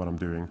so I know what I'm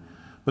doing.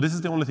 But this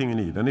is the only thing you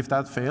need. And if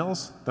that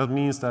fails, that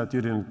means that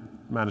you didn't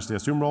manage the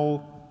assume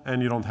role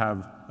and you don't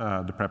have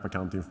the prep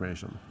account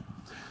information.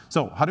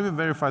 So how do we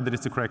verify that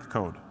it's the correct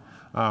code?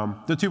 There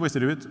are two ways to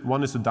do it.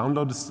 One is to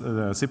download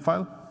the zip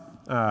file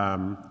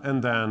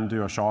and then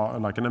do a SHA,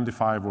 like an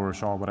MD5 or a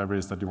SHA, whatever it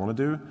is that you want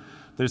to do.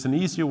 There's an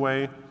easier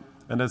way,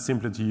 and that's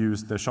simply to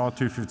use the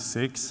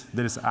SHA-256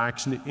 that is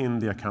actually in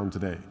the account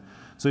today.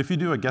 So if you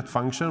do a get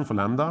function for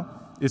Lambda,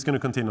 it's going to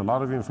contain a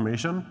lot of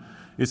information.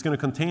 It's going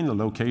to contain a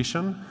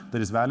location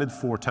that is valid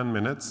for 10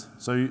 minutes.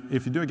 So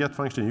if you do a get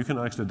function, you can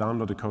actually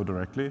download the code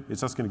directly.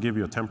 It's just going to give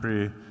you a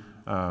temporary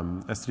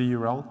S3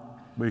 URL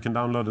where you can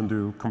download and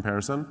do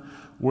comparison.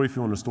 Or if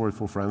you want to store it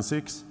for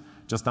forensics,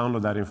 just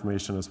download that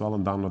information as well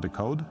and download the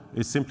code.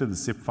 It's simply the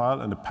zip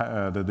file and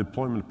the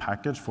deployment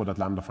package for that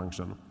Lambda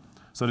function.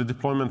 So the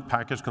deployment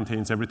package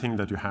contains everything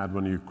that you had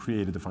when you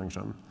created the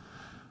function.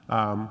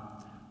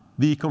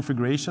 The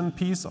configuration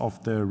piece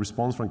of the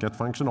response from get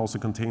function also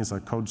contains a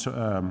code,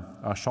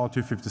 a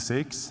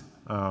SHA-256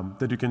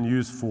 that you can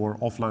use for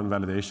offline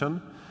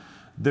validation.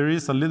 There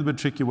is a little bit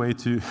tricky way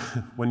to,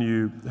 when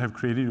you have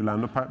created your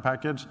Lambda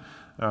package,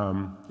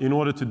 in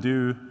order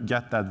to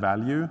get that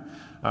value,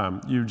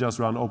 you just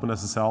run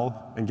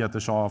OpenSSL and get the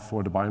SHA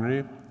for the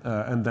binary,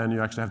 and then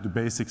you actually have to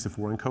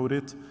base64 encode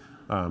it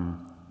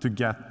to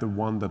get the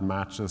one that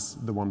matches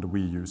the one that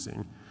we're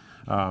using.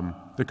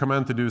 The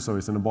command to do so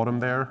is in the bottom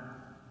there.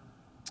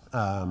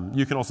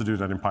 You can also do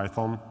that in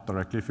Python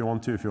directly if you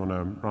want to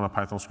run a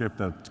Python script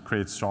that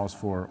creates SHAs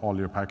for all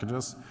your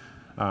packages,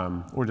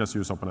 or just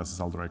use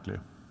OpenSSL directly.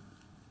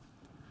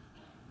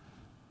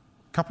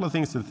 Couple of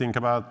things to think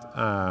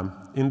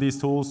about in these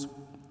tools.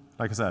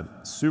 Like I said,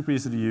 super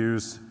easy to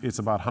use. It's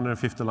about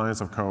 150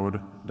 lines of code.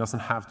 It doesn't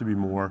have to be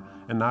more.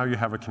 And now you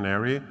have a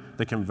canary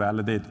that can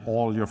validate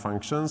all your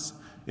functions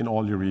in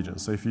all your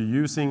regions. So if you're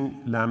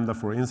using Lambda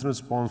for incident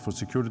response, for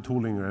security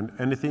tooling, or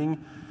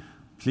anything,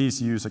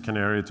 please use a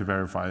canary to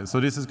verify. So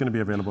this is going to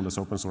be available as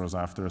open source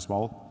after as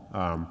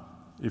well.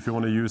 If you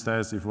want to use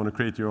this, if you want to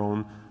create your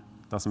own,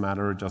 doesn't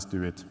matter, just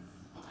do it.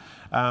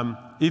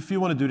 If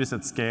you want to do this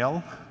at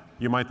scale,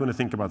 you might want to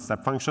think about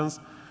step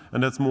functions.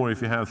 And that's more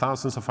if you have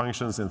thousands of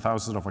functions and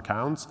thousands of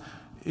accounts.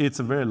 It's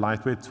a very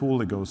lightweight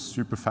tool. It goes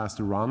super fast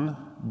to run.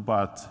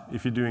 But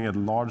if you're doing it at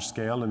large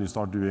scale and you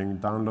start doing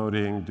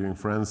downloading, doing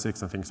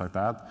forensics and things like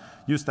that,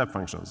 use step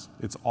functions.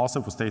 It's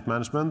awesome for state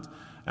management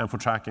and for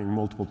tracking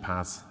multiple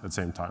paths at the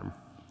same time.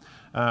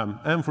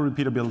 And for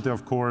repeatability,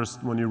 of course,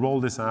 when you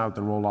roll this out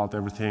and roll out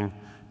everything,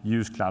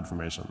 use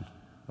CloudFormation.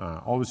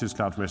 Always use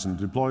CloudFormation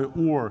to deploy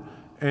or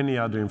any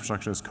other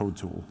infrastructure as code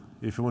tool.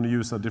 If you want to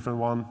use a different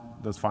one,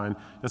 that's fine.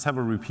 Just have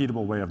a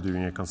repeatable way of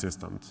doing it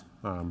consistent.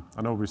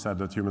 I know we said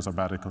that humans are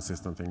bad at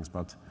consistent things,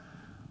 but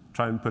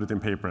try and put it in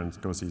paper and it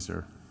goes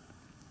easier.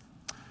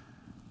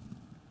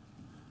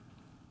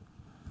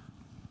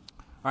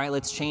 All right,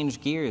 let's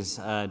change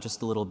gears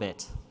just a little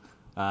bit.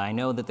 I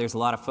know that there's a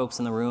lot of folks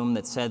in the room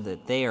that said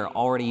that they are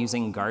already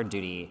using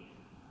GuardDuty.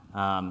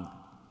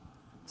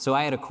 So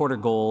I had a quarter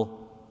goal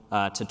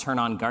to turn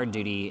on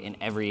GuardDuty in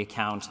every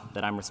account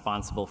that I'm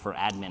responsible for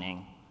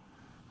adminning.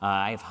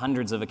 I have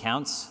hundreds of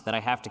accounts that I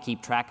have to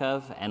keep track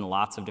of and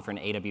lots of different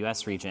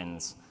AWS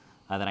regions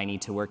that I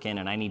need to work in,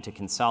 and I need to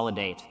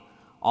consolidate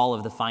all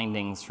of the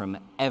findings from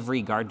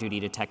every GuardDuty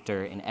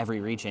detector in every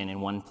region in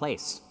one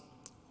place.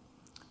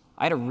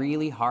 I had a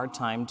really hard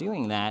time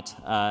doing that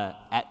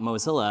at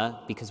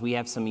Mozilla because we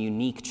have some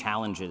unique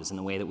challenges in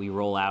the way that we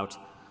roll out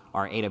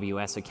our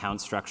AWS account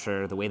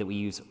structure, the way that we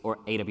use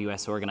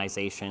AWS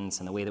organizations,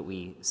 and the way that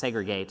we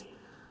segregate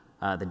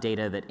the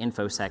data that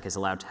InfoSec is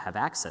allowed to have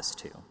access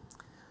to.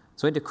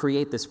 So I had to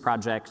create this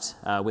project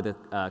with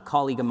a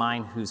colleague of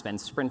mine who's been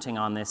sprinting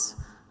on this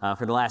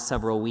for the last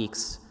several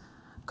weeks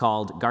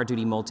called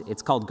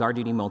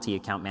GuardDuty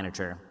Multi-Account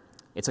Manager.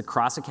 It's a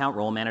cross-account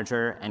role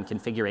manager and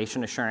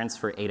configuration assurance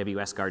for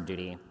AWS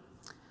GuardDuty.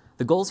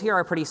 The goals here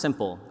are pretty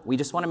simple. We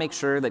just want to make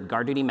sure that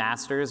GuardDuty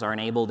masters are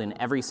enabled in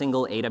every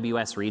single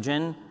AWS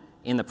region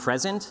in the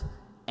present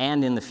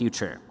and in the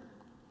future.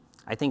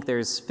 I think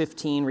there's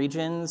 15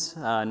 regions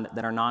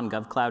that are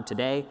non-GovCloud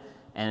today,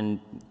 and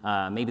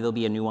maybe there'll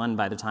be a new one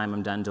by the time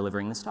I'm done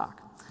delivering this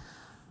talk.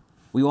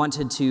 We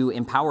wanted to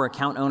empower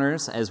account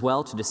owners as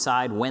well to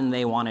decide when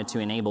they wanted to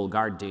enable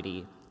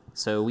GuardDuty.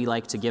 So we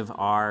like to give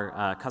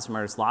our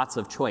customers lots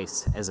of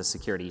choice as a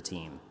security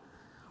team.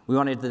 We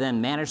wanted to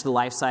then manage the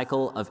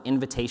lifecycle of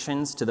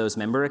invitations to those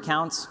member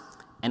accounts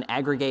and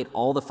aggregate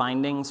all the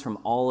findings from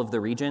all of the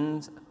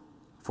regions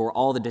for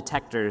all the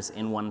detectors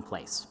in one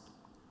place.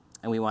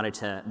 And we wanted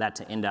that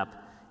to end up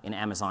in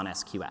Amazon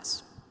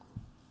SQS.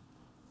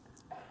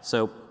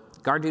 So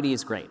GuardDuty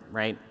is great,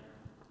 right?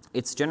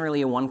 It's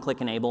generally a one-click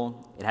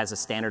enable. It has a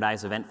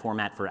standardized event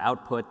format for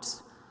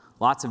outputs,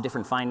 lots of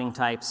different finding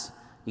types.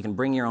 You can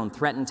bring your own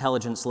threat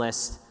intelligence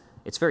list.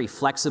 It's very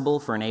flexible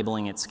for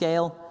enabling at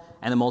scale,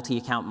 and the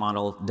multi-account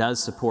model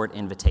does support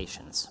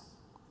invitations.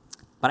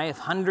 But I have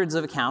hundreds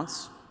of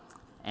accounts,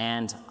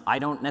 and I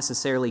don't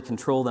necessarily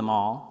control them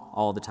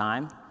all the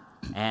time,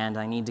 and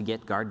I need to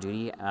get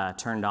GuardDuty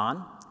turned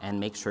on and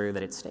make sure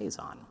that it stays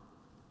on.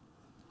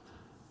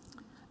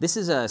 This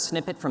is a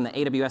snippet from the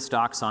AWS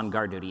docs on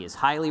GuardDuty. It's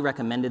highly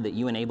recommended that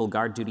you enable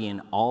GuardDuty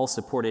in all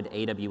supported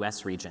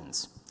AWS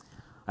regions.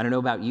 I don't know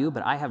about you,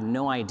 but I have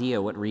no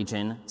idea what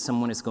region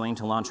someone is going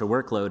to launch a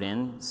workload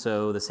in,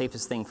 so the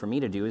safest thing for me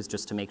to do is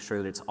just to make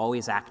sure that it's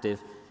always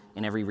active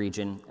in every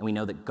region, and we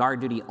know that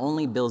GuardDuty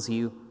only bills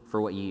you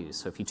for what you use.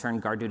 So if you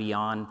turn GuardDuty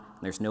on and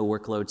there's no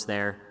workloads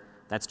there,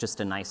 that's just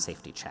a nice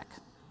safety check.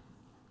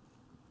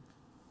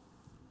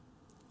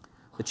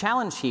 The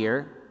challenge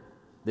here,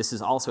 this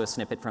is also a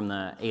snippet from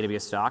the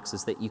AWS docs,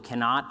 is that you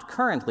cannot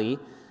currently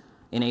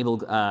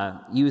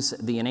use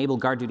the Enable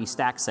GuardDuty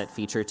stack set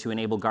feature to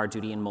enable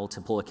GuardDuty in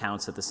multiple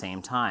accounts at the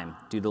same time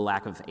due to the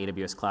lack of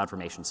AWS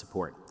CloudFormation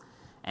support.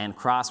 And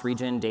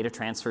cross-region data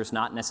transfer is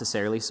not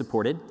necessarily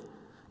supported.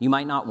 You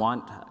might not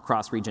want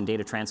cross-region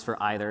data transfer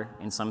either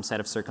in some set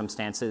of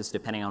circumstances,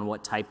 depending on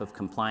what type of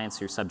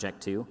compliance you're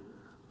subject to.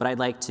 But I'd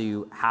like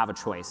to have a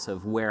choice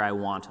of where I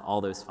want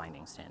all those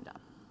findings to end up.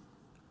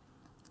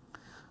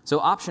 So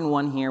option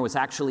 1 here was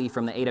actually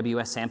from the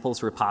AWS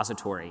samples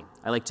repository.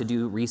 I like to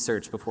do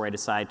research before I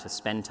decide to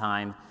spend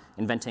time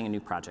inventing a new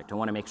project. I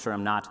want to make sure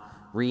I'm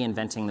not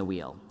reinventing the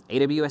wheel.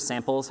 AWS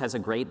samples has a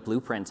great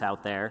blueprint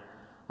out there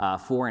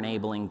for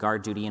enabling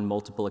GuardDuty in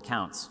multiple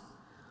accounts.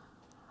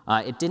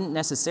 It didn't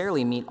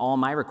necessarily meet all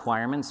my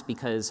requirements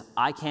because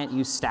I can't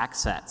use stack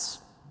sets.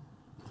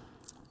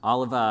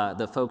 All of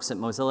the folks at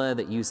Mozilla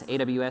that use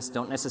AWS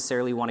don't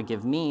necessarily want to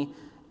give me,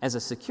 as a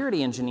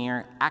security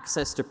engineer,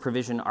 access to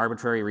provision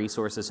arbitrary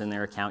resources in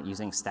their account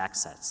using stack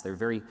sets. They're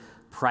very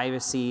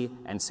privacy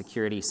and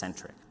security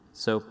centric.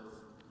 So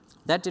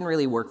that didn't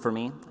really work for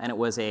me, and it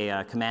was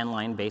a command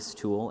line based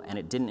tool, and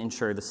it didn't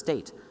ensure the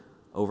state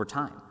over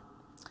time.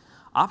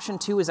 Option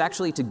 2 is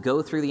actually to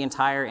go through the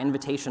entire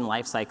invitation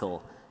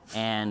lifecycle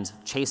and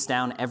chase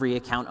down every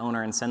account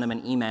owner and send them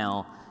an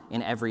email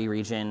in every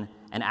region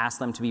and ask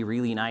them to be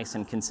really nice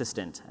and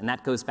consistent. And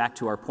that goes back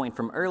to our point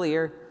from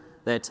earlier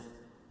that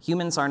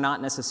humans are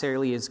not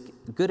necessarily as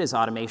good as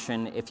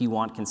automation if you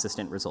want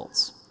consistent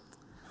results.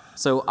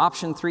 So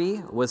option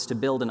 3 was to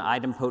build an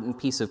idempotent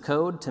piece of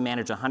code to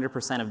manage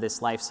 100% of this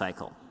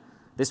lifecycle.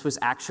 This was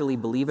actually,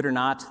 believe it or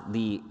not,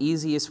 the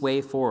easiest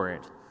way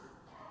forward.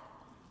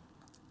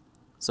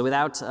 So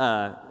without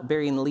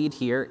burying the lead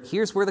here,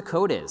 here's where the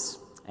code is.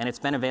 And it's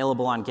been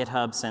available on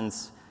GitHub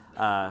since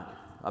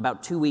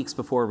about 2 weeks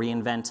before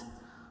reInvent.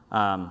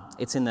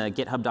 It's in the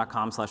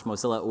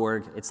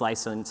github.com/mozilla.org. It's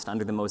licensed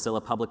under the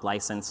Mozilla public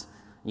license.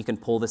 You can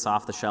pull this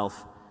off the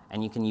shelf,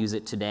 and you can use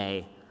it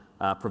today,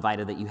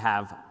 provided that you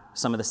have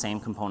some of the same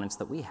components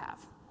that we have.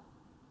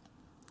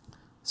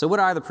 So what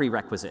are the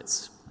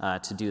prerequisites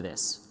to do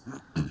this?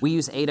 We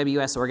use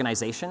AWS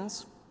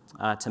organizations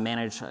to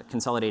manage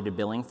consolidated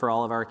billing for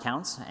all of our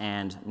accounts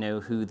and know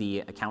who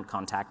the account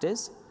contact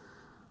is.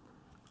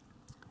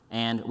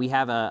 And we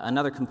have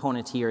another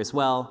component here as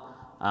well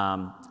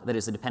that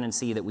is a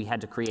dependency that we had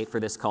to create for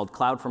this called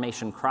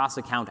CloudFormation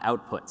cross-account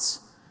outputs.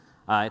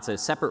 It's a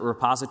separate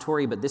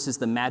repository, but this is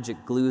the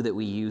magic glue that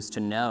we use to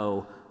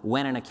know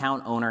when an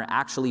account owner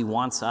actually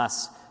wants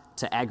us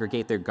to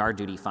aggregate their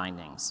GuardDuty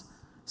findings.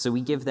 So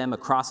we give them a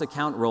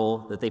cross-account role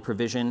that they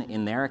provision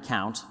in their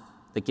account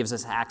that gives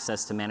us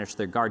access to manage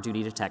their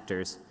GuardDuty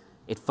detectors.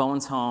 It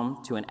phones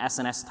home to an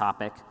SNS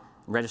topic,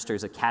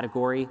 registers a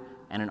category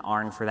and an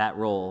ARN for that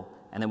role,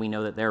 and then we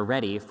know that they're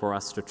ready for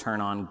us to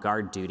turn on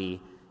GuardDuty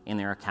in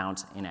their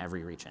account in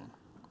every region.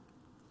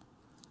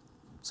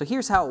 So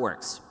here's how it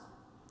works.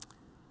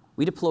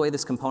 We deploy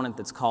this component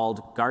that's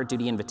called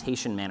GuardDuty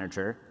Invitation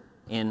Manager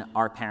in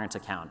our parent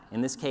account.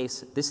 In this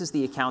case, this is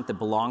the account that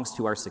belongs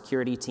to our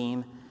security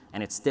team,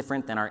 and it's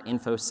different than our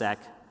InfoSec,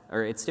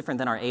 or it's different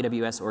than our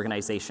AWS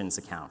organizations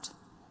account.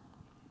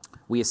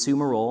 We assume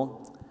a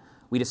role,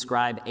 we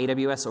describe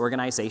AWS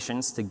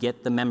organizations to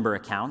get the member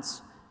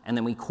accounts, and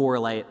then we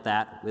correlate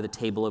that with a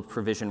table of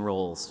provision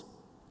roles.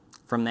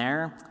 From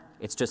there,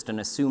 it's just an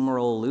assume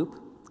role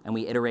loop, and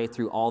we iterate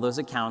through all those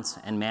accounts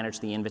and manage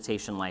the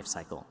invitation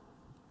lifecycle.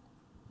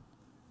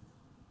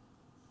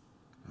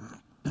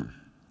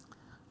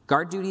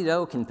 GuardDuty,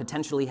 though, can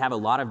potentially have a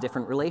lot of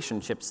different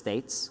relationship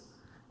states,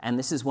 and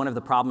this is one of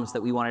the problems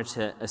that we wanted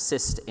to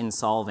assist in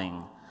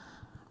solving,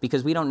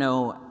 because we don't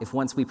know if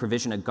once we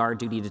provision a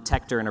GuardDuty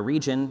detector in a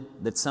region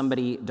that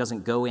somebody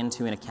doesn't go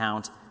into an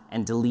account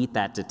and delete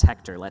that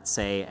detector, let's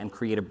say, and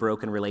create a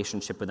broken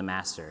relationship with a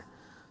master.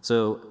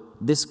 So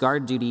this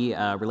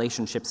GuardDuty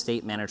relationship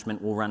state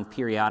management will run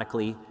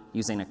periodically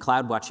using a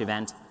CloudWatch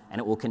event, and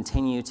it will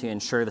continue to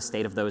ensure the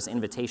state of those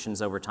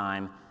invitations over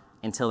time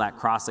until that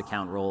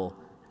cross-account role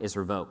is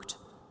revoked.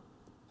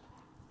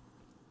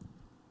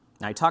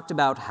 Now, I talked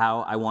about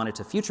how I wanted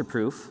to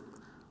future-proof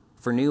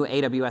for new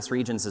AWS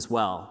regions as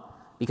well,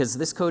 because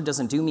this code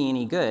doesn't do me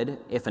any good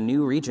if a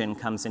new region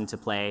comes into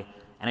play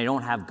and I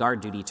don't have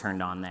GuardDuty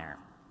turned on there.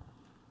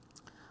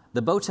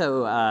 The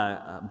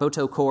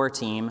Boto core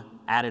team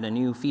added a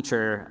new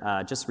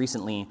feature just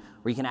recently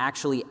where you can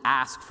actually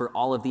ask for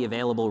all of the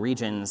available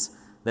regions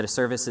that a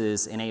service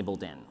is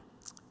enabled in.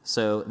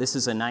 So this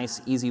is a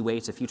nice, easy way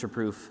to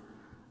future-proof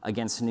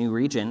against new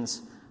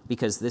regions,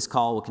 because this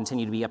call will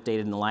continue to be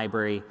updated in the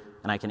library,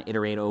 and I can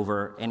iterate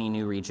over any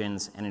new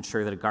regions and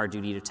ensure that a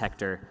GuardDuty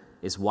detector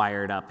is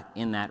wired up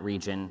in that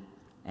region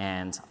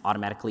and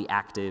automatically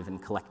active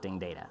and collecting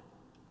data.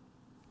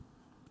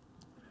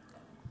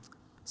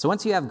 So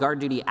once you have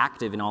GuardDuty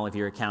active in all of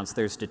your accounts,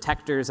 there's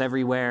detectors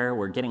everywhere.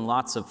 We're getting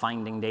lots of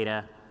finding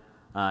data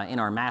in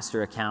our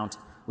master account.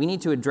 We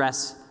need to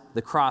address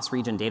the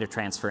cross-region data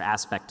transfer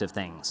aspect of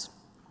things.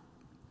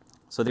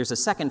 So there's a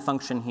second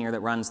function here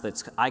that runs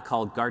that I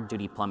call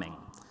GuardDuty plumbing.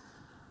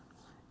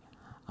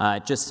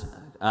 It just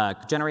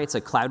generates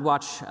a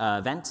CloudWatch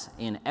event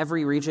in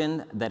every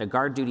region that a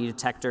GuardDuty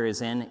detector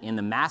is in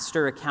the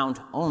master account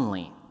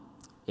only.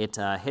 It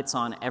hits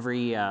on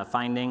every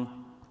finding,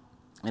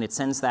 and it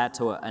sends that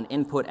to an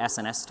input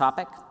SNS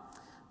topic.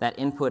 That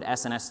input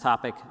SNS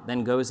topic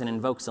then goes and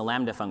invokes a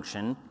Lambda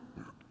function.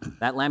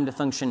 That Lambda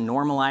function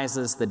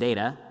normalizes the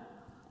data,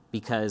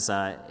 because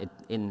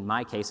in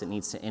my case, it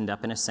needs to end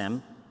up in a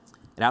SIM.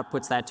 It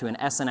outputs that to an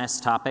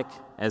SNS topic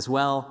as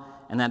well,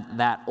 and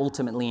that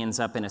ultimately ends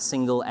up in a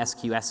single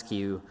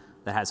SQS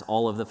that has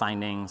all of the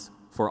findings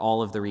for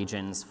all of the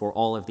regions, for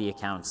all of the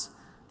accounts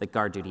that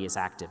GuardDuty is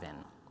active in.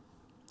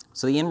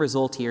 So the end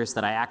result here is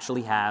that I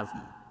actually have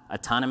a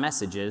ton of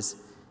messages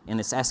in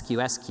this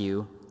SQS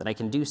queue that I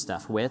can do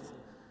stuff with,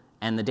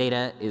 and the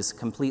data is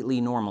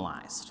completely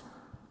normalized.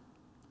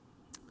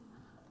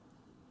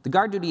 The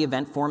GuardDuty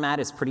event format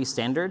is pretty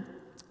standard,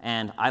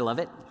 and I love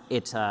it.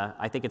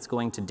 I think it's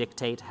going to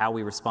dictate how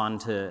we respond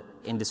to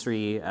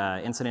industry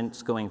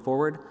incidents going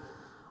forward.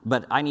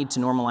 But I need to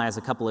normalize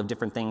a couple of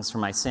different things for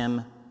my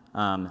SIEM,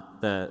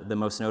 the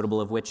most notable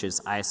of which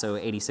is ISO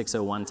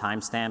 8601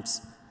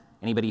 timestamps.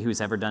 Anybody who's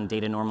ever done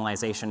data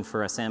normalization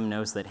for a SIEM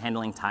knows that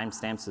handling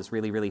timestamps is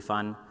really, really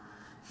fun.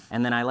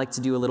 And then I like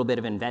to do a little bit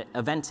of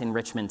event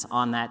enrichment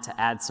on that to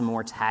add some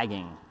more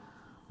tagging,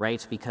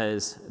 right?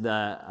 Because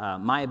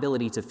my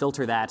ability to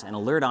filter that and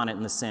alert on it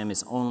in the SIEM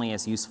is only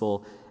as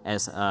useful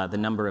as the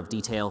number of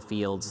detail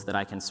fields that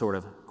I can sort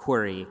of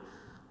query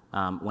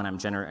when I'm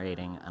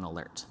generating an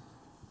alert.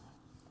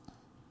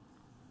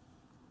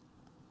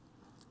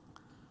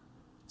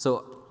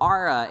 So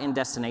our end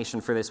destination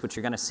for this, which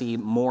you're going to see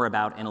more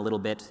about in a little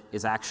bit,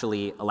 is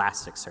actually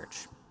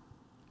Elasticsearch.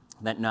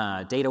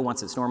 That data,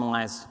 once it's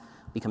normalized,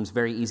 becomes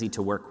very easy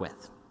to work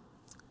with.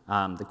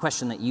 The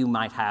question that you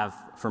might have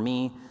for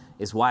me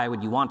is why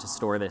would you want to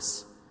store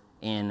this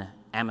in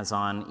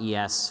Amazon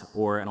ES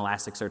or an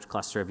Elasticsearch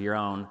cluster of your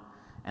own?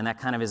 And that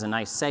kind of is a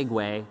nice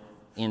segue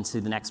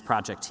into the next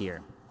project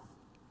here,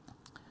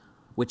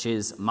 which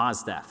is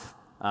MozDef,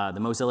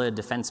 the Mozilla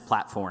Defense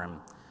Platform.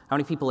 How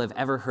many people have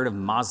ever heard of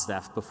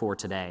MozDef before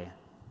today?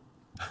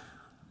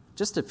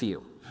 Just a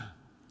few.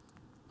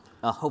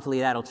 Hopefully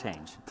that'll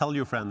change. Tell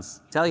your friends.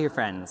 Tell your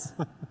friends.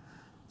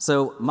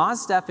 So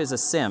MozDef is a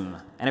SIEM,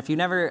 and if you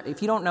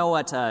don't know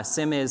what a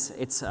SIEM is,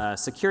 it's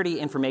Security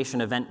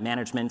Information Event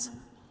Management.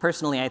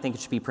 Personally, I think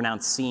it should be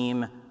pronounced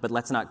SIEM, but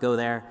let's not go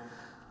there.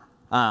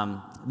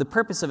 The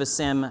purpose of a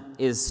SIEM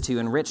is to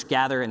enrich,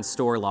 gather, and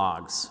store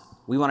logs.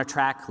 We want to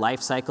track life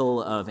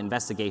cycle of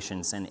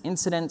investigations and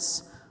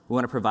incidents. We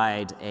want to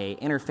provide an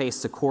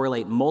interface to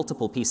correlate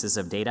multiple pieces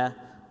of data,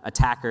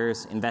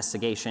 attackers,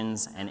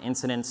 investigations, and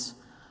incidents.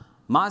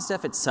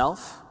 MozDef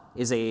itself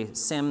is a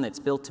SIEM that's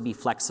built to be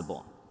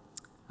flexible.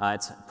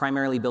 It's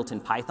primarily built in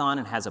Python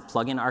and has a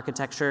plugin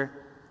architecture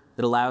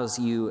that allows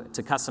you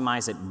to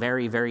customize it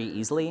very, very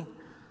easily.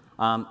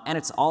 And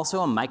it's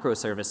also a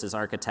microservices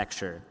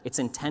architecture. It's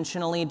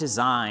intentionally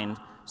designed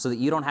so that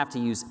you don't have to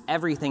use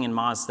everything in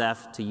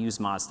MozDef to use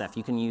MozDef.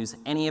 You can use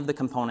any of the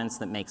components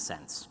that make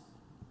sense.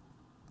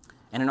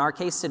 And in our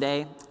case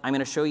today, I'm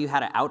going to show you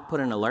how to output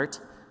an alert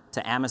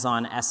to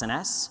Amazon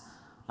SNS,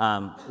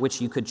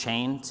 which you could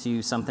chain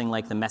to something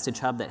like the message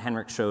hub that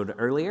Henrik showed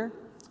earlier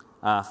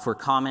for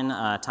common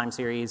time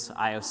series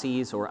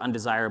IOCs or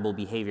undesirable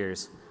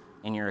behaviors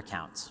in your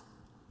accounts.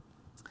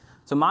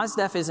 So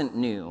MozDef isn't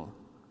new.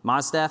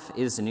 MozDef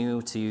is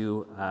new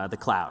to the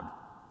cloud.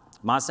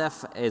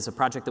 MozDef is a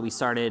project that we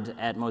started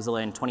at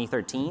Mozilla in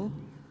 2013.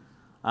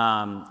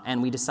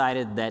 And we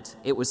decided that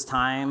it was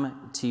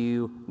time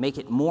to make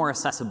it more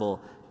accessible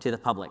to the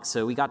public.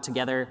 So we got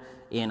together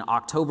in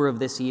October of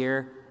this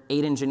year.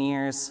 8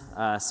 engineers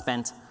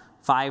spent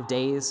 5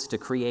 days to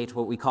create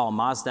what we call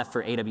MozDef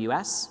for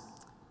AWS.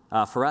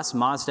 For us,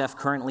 MozDef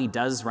currently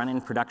does run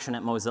in production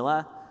at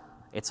Mozilla.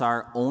 It's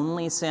our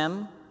only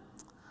SIEM,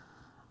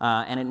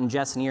 and it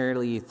ingests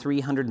nearly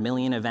 300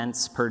 million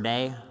events per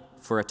day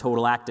for a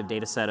total active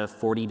data set of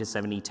 40 to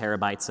 70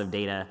 terabytes of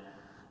data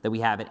that we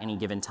have at any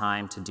given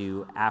time to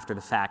do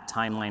after-the-fact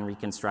timeline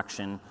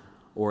reconstruction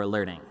or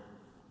alerting.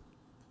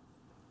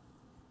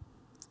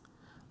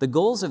 The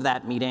goals of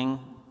that meeting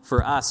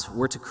for us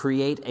were to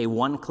create a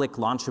one-click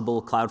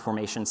launchable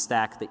CloudFormation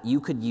stack that you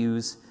could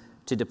use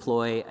to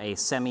deploy a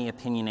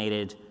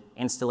semi-opinionated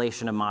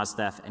installation of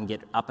MozDef and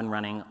get up and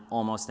running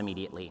almost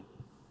immediately.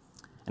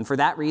 And for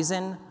that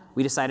reason,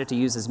 we decided to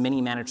use as many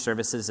managed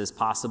services as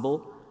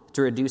possible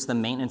to reduce the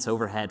maintenance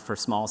overhead for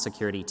small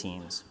security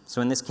teams.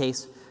 So in this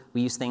case,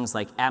 we use things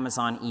like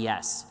Amazon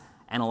ES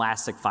and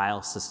Elastic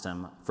File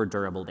System for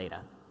durable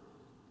data.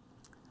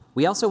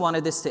 We also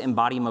wanted this to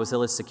embody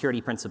Mozilla's security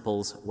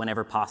principles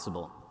whenever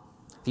possible.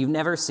 If you've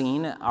never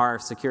seen our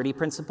security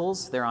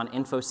principles, they're on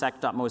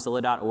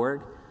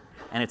infosec.mozilla.org,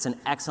 and it's an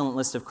excellent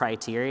list of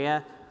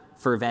criteria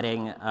for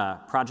vetting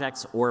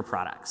projects or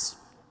products.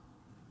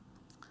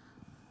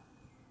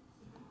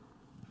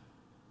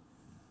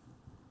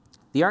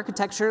 The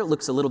architecture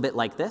looks a little bit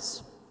like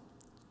this.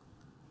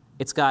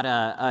 It's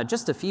got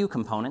just a few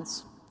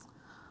components.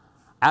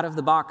 Out of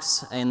the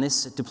box, in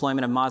this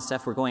deployment of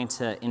MozDef, we're going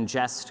to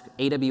ingest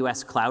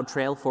AWS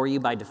CloudTrail for you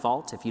by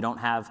default. If you don't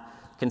have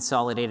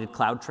consolidated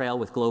CloudTrail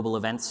with global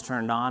events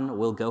turned on,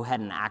 we'll go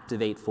ahead and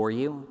activate for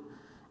you.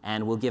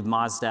 And we'll give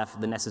MozDef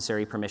the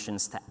necessary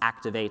permissions to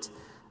activate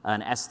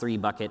an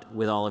S3 bucket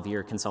with all of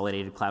your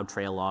consolidated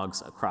CloudTrail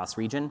logs across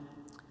region.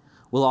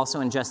 We'll also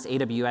ingest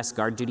AWS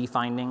GuardDuty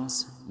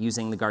findings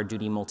using the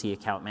GuardDuty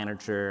multi-account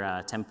manager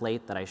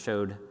template that I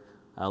showed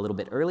a little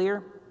bit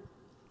earlier.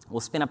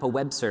 We'll spin up a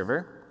web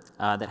server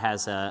that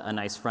has a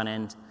nice front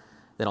end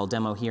that I'll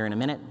demo here in a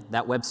minute.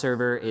 That web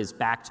server is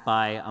backed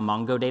by a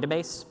Mongo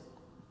database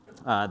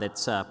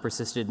that's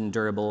persisted and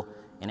durable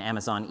in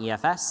Amazon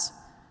EFS,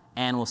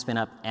 and will spin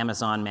up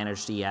Amazon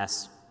Managed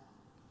ES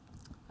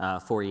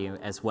for you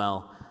as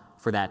well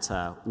for that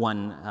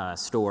one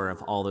store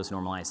of all those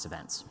normalized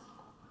events.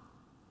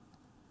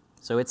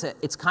 So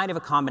it's kind of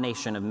a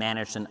combination of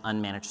managed and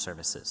unmanaged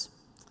services.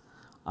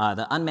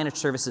 The unmanaged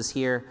services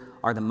here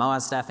are the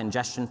MozDef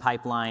ingestion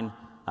pipeline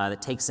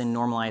that takes in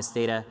normalized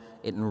data.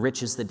 It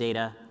enriches the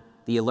data,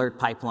 the alert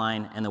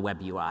pipeline, and the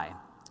web UI.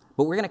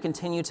 But we're going to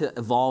continue to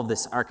evolve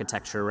this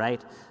architecture,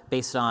 right,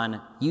 based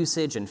on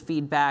usage and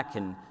feedback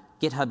and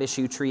GitHub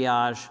issue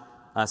triage.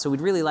 So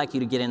we'd really like you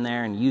to get in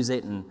there and use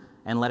it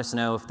and let us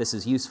know if this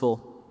is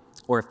useful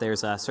or if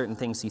there's certain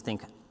things you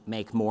think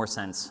make more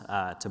sense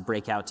to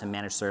break out to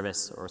managed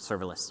service or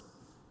serverless.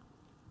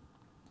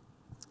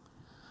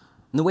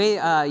 And the way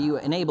you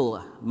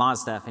enable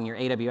MozDef in your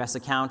AWS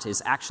account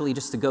is actually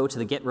just to go to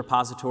the Git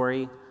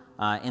repository.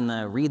 In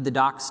the Read the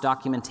Docs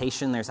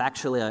documentation, there's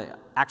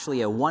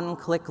actually a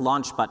one-click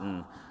launch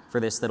button for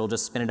this that'll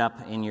just spin it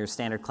up in your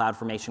standard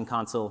CloudFormation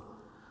console.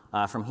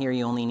 From here,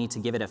 you only need to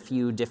give it a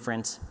few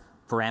different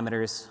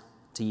parameters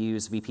to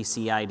use,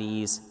 VPC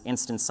IDs,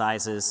 instance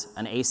sizes,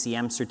 an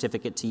ACM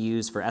certificate to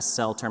use for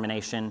SSL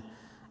termination,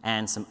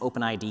 and some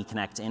OpenID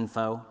Connect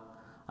info,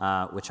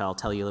 which I'll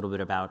tell you a little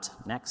bit about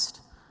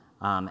next.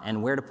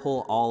 And where to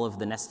pull all of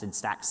the nested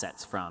stack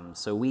sets from.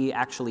 So we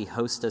actually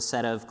host a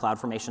set of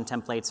CloudFormation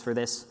templates for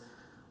this,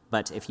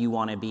 but if you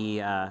want to be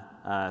a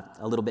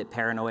little bit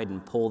paranoid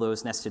and pull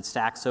those nested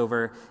stacks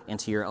over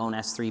into your own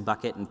S3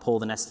 bucket and pull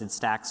the nested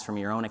stacks from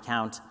your own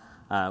account,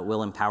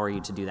 we'll empower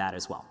you to do that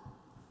as well.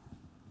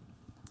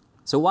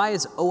 So why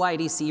is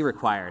OIDC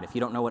required? If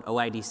you don't know what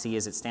OIDC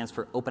is, it stands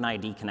for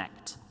OpenID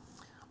Connect.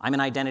 I'm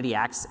an identity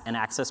and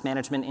access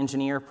management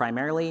engineer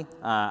primarily.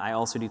 I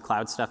also do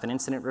cloud stuff and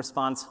incident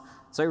response.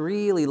 So I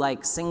really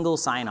like single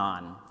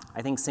sign-on.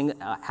 I think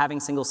having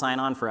single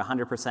sign-on for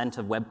 100%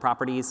 of web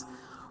properties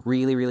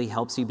really, really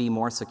helps you be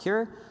more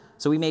secure.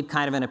 So we made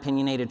kind of an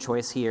opinionated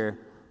choice here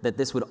that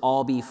this would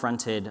all be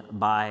fronted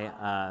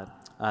by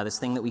this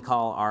thing that we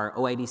call our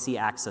OIDC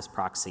access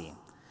proxy.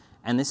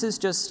 And this is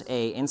just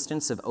an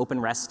instance of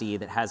OpenResty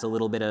that has a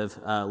little bit of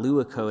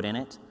Lua code in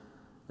it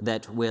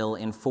that will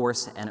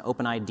enforce an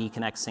OpenID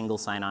Connect single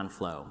sign-on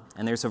flow.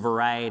 And there's a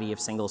variety of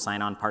single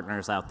sign-on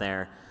partners out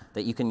there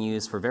that you can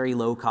use for very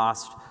low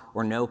cost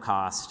or no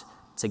cost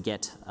to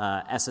get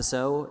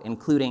SSO,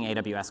 including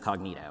AWS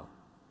Cognito.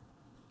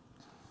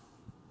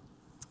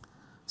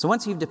 So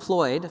once you've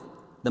deployed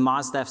the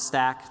MozDef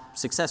stack,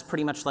 success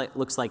pretty much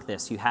looks like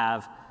this. You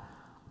have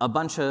a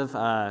bunch of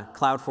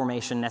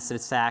CloudFormation nested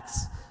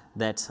stacks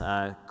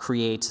that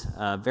create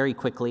very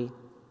quickly,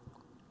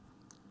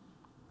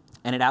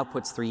 and it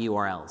outputs 3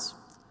 URLs,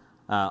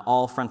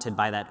 all fronted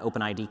by that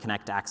OpenID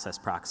Connect access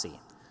proxy.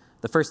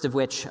 The first of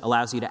which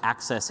allows you to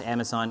access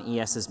Amazon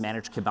ES's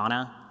managed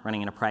Kibana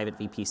running in a private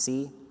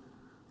VPC.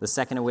 The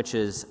second of which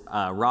is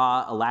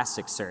raw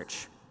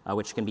Elasticsearch,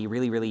 which can be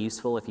really, really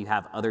useful if you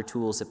have other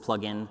tools that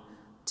plug in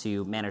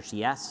to managed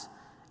ES,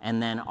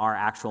 and then our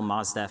actual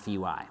MozDef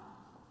UI.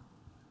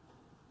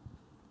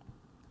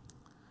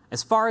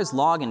 As far as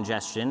log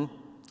ingestion,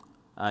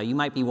 you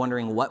might be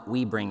wondering what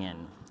we bring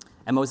in.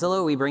 At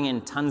Mozilla, we bring in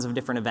tons of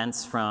different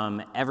events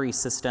from every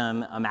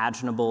system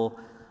imaginable,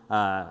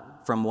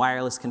 from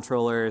wireless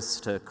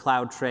controllers to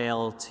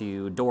CloudTrail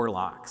to door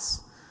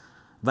locks.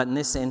 But in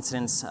this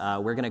instance,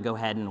 we're going to go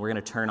ahead and we're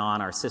going to turn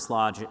on our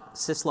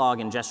syslog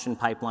ingestion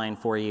pipeline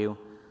for you,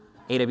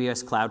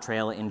 AWS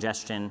CloudTrail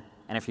ingestion,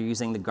 and if you're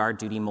using the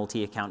GuardDuty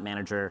multi-account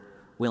manager,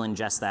 we'll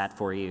ingest that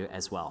for you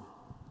as well.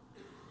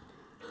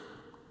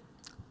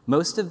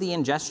 Most of the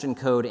ingestion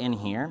code in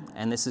here,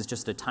 and this is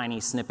just a tiny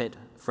snippet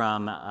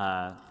from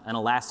an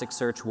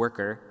Elasticsearch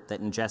worker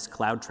that ingests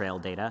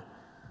CloudTrail data,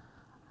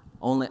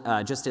 only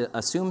just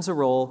assumes a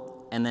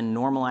role and then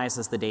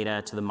normalizes the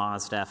data to the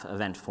MozDef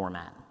event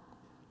format.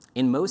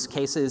 In most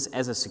cases,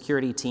 as a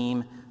security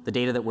team, the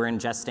data that we're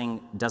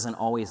ingesting doesn't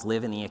always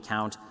live in the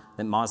account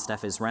that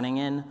MozDef is running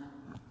in,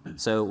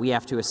 so we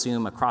have to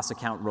assume a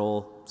cross-account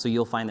role. So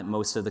you'll find that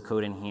most of the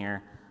code in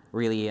here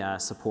really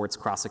supports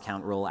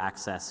cross-account role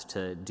access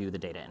to do the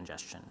data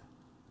ingestion.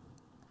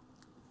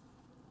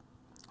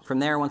 From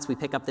there, once we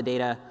pick up the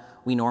data,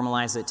 we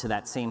normalize it to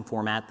that same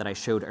format that I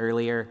showed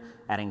earlier,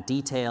 adding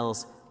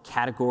details,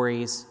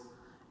 categories,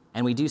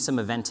 and we do some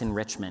event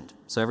enrichment.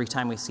 So every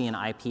time we see an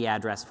IP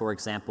address, for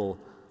example,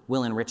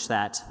 we'll enrich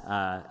that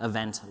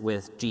event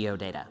with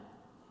geodata.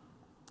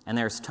 And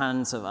there's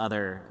tons of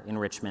other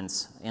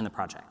enrichments in the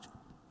project.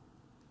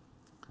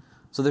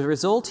 So the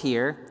result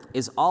here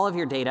is all of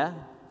your data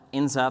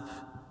ends up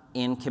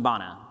in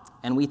Kibana.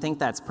 And we think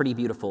that's pretty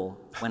beautiful.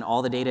 When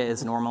all the data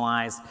is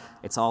normalized,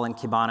 it's all in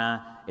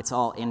Kibana, it's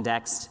all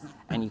indexed,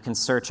 and you can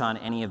search on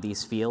any of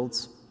these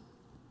fields.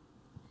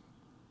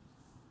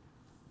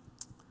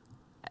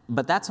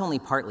 But that's only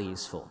partly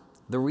useful.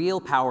 The real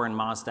power in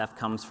MozDef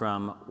comes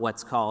from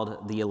what's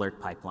called the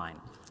alert pipeline.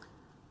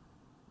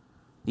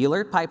 The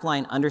alert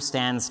pipeline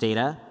understands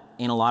data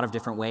in a lot of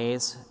different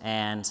ways,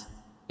 and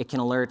it can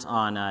alert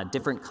on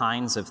different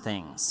kinds of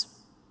things.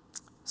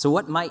 So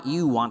what might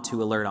you want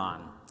to alert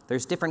on?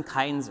 There's different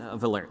kinds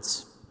of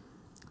alerts.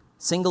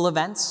 Single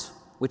events,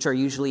 which are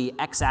usually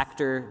X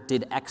actor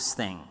did X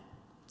thing.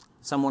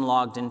 Someone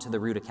logged into the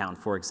root account,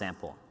 for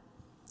example.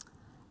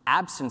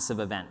 Absence of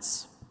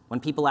events. When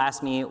people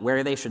ask me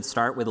where they should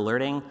start with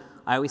alerting,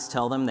 I always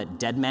tell them that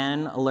dead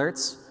man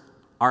alerts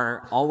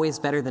are always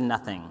better than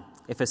nothing.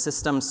 If a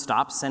system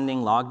stops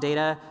sending log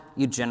data,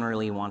 you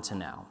generally want to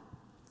know.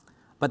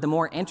 But the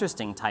more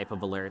interesting type of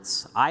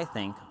alerts, I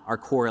think, are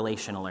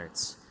correlation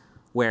alerts,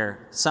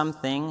 where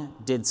something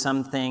did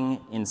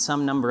something in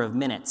some number of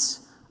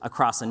minutes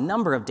across a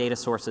number of data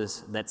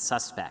sources that's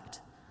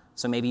suspect.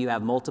 So maybe you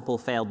have multiple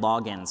failed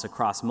logins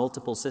across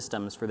multiple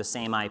systems for the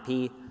same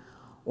IP,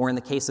 or in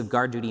the case of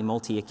GuardDuty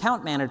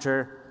Multi-Account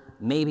Manager,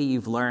 maybe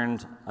you've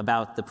learned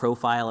about the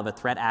profile of a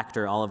threat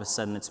actor all of a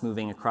sudden that's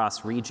moving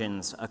across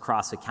regions,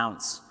 across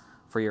accounts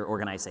for your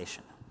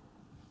organization.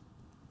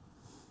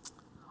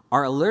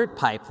 Our alert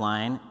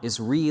pipeline is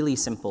really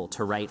simple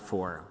to write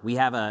for. We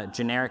have a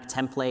generic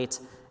template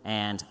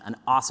and an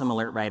awesome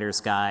alert writer's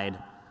guide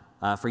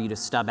for you to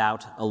stub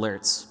out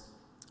alerts.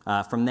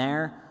 From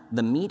there,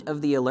 the meat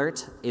of the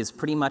alert is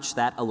pretty much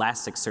that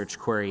Elasticsearch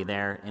query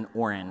there in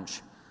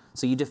orange.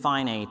 So you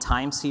define a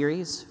time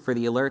series for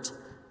the alert,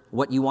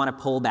 what you want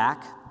to pull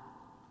back,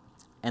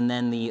 and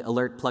then the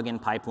alert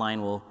plugin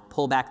pipeline will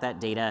pull back that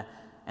data,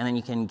 and then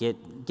you can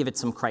give it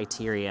some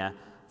criteria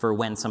for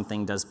when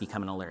something does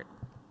become an alert.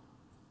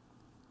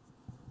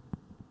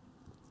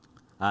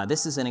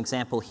 This is an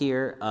example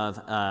here of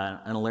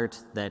an alert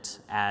that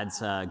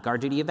adds a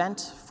GuardDuty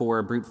event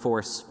for brute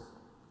force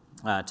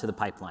to the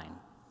pipeline.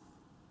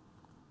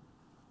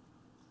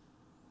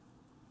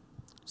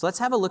 So let's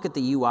have a look at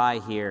the UI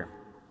here.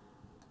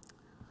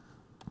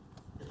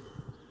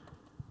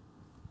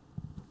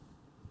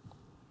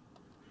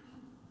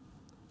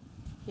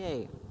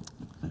 Yay.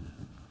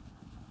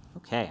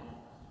 OK.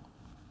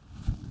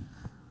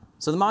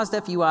 So the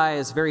MozDef UI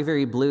is very,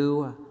 very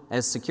blue.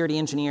 As security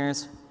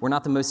engineers, we're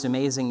not the most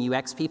amazing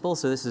UX people,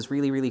 so this is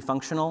really, really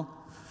functional.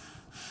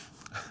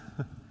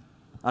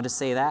 I'll just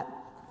say that.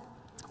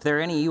 If there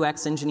are any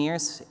UX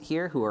engineers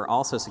here who are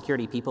also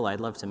security people, I'd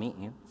love to meet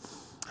you.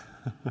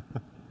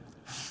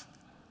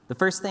 The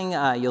first thing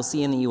you'll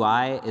see in the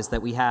UI is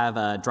that we have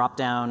a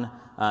drop-down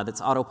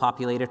that's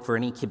auto-populated for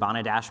any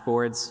Kibana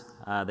dashboards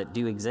that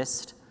do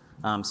exist.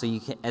 So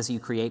as you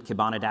create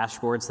Kibana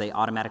dashboards, they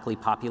automatically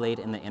populate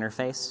in the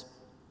interface.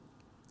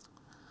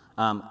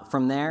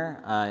 From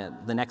there,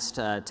 the next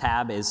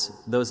tab is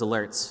those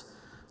alerts.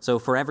 So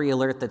for every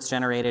alert that's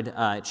generated,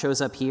 it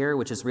shows up here,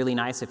 which is really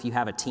nice if you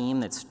have a team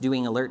that's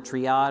doing alert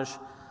triage.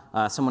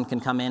 Someone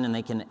can come in and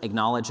they can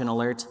acknowledge an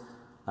alert,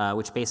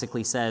 which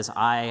basically says,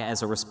 I,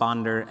 as a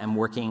responder, am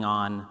working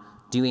on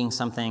doing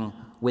something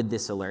with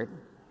this alert.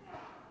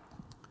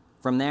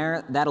 From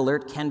there, that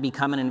alert can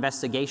become an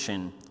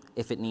investigation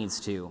if it needs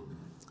to.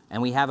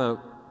 And we have a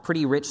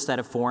pretty rich set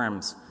of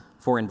forms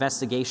for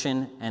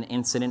investigation and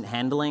incident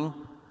handling,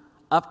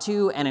 up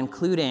to and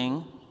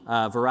including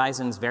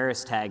Verizon's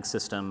VerisTag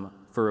system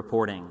for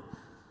reporting.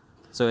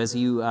 So as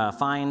you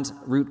find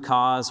root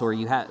cause or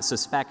you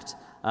suspect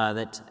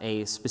that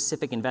a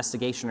specific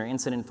investigation or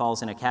incident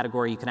falls in a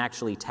category, you can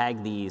actually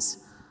tag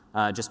these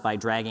just by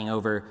dragging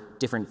over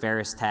different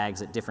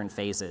VerisTags at different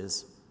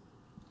phases.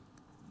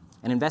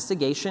 And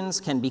investigations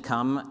can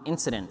become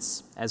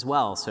incidents as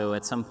well. So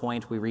at some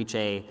point, we reach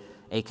a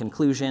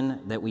conclusion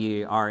that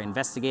we are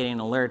investigating an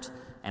alert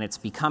and it's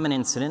become an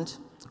incident.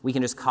 We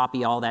can just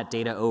copy all that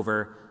data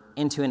over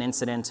into an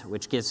incident,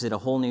 which gives it a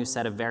whole new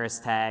set of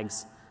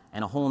VerisTags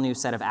and a whole new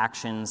set of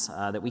actions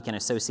that we can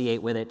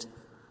associate with it.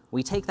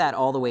 We take that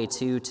all the way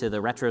to the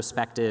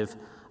retrospective,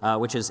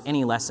 which is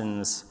any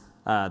lessons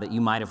that you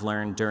might have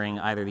learned during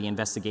either the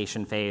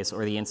investigation phase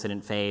or the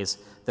incident phase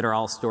that are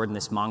all stored in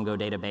this Mongo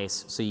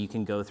database. So you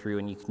can go through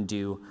and you can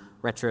do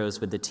retros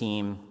with the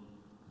team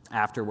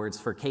afterwards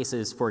for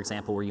cases, for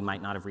example, where you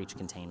might not have reached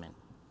containment.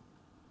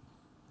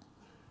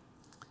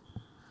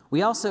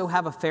 We also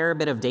have a fair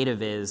bit of data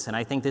viz, and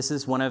I think this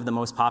is one of the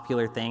most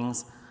popular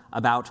things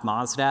about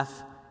MozDef,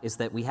 is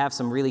that we have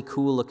some really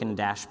cool looking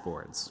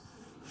dashboards.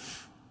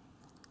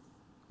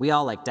 We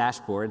all like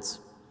dashboards.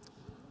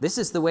 This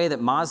is the way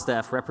that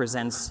MozDef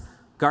represents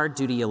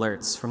GuardDuty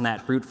alerts from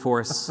that brute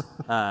force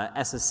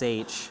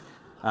SSH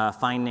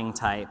finding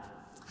type.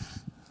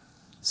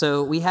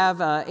 So we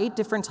have 8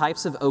 different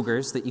types of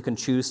ogres that you can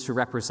choose to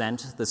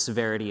represent the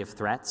severity of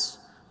threats.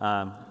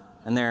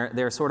 And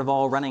they're sort of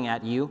all running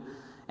at you.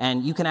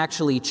 And you can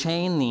actually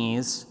chain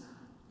these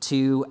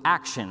to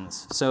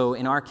actions. So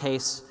in our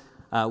case,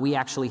 we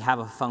actually have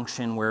a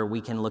function where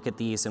we can look at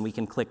these and we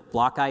can click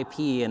block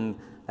IP, and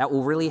that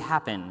will really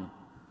happen.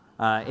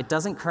 It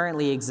doesn't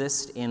currently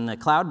exist in the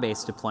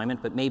cloud-based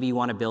deployment, but maybe you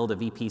want to build a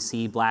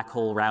VPC black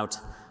hole route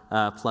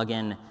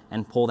plugin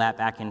and pull that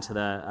back into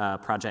the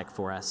project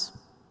for us.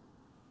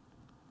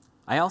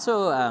 I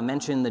also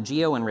mentioned the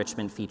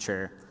geo-enrichment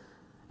feature.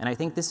 And I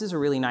think this is a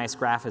really nice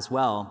graph as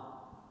well,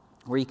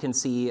 where you can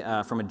see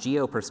from a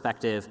geo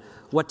perspective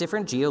what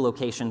different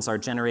geolocations are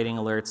generating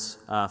alerts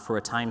for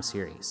a time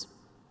series.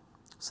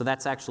 So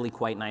that's actually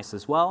quite nice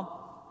as well.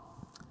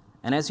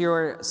 And as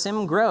your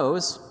sim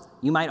grows,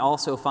 you might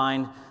also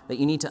find that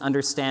you need to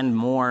understand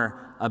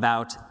more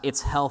about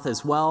its health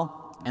as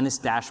well. And this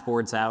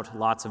dashboards out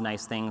lots of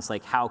nice things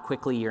like how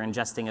quickly you're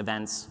ingesting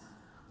events,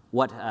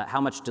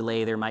 how much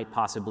delay there might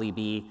possibly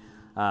be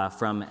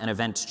from an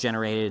event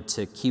generated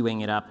to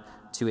queuing it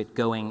up to it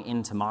going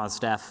into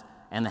MozDef,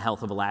 and the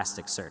health of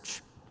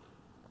Elasticsearch.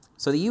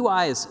 So the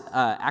UI is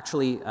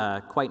actually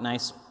quite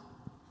nice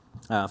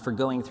for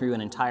going through an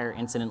entire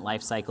incident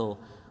lifecycle,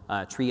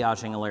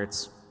 triaging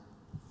alerts,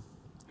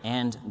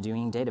 and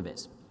doing data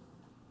viz.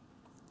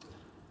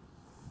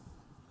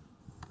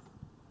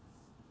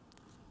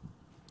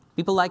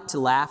 People like to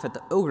laugh at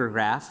the ogre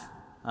graph,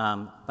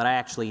 but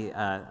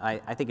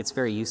I think it's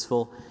very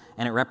useful,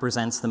 and it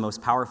represents the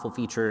most powerful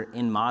feature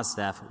in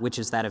MozDef, which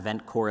is that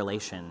event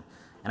correlation.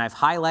 And I've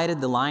highlighted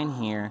the line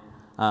here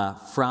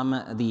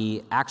from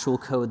the actual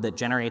code that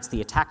generates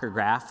the attacker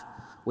graph,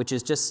 which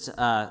is just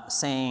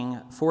saying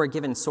for a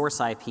given source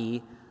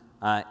IP,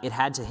 it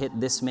had to hit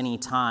this many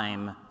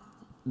times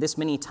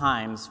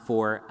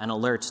for an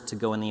alert to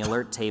go in the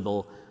alert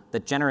table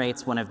that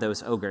generates one of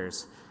those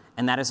ogres.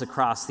 And that is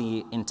across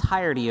the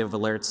entirety of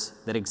alerts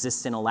that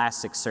exist in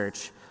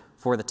Elasticsearch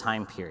for the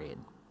time period.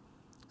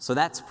 So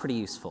that's pretty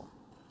useful.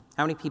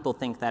 How many people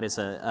think that is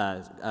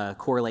a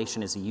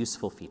correlation is a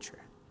useful feature?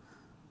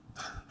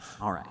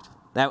 All right.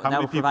 That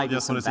will provide you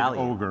some value.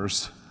 How many people just want to see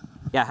ogres?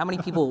 Yeah, how many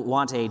people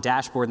want a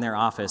dashboard in their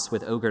office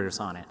with ogres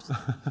on it?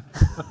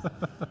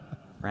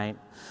 Right?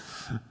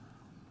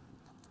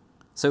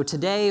 So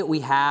today we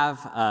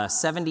have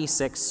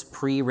 76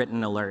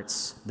 pre-written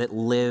alerts that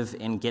live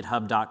in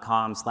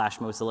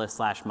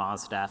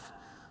github.com/mozilla/mozdef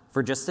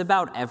for just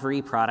about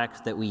every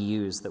product that we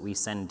use that we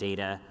send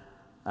data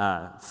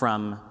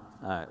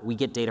we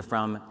get data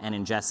from and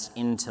ingest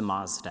into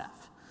MozDef.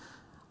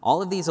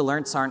 All of these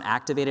alerts aren't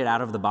activated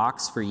out of the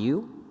box for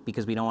you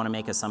because we don't want to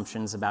make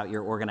assumptions about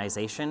your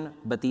organization,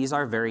 but these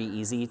are very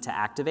easy to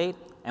activate,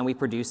 and we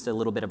produced a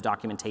little bit of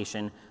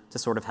documentation to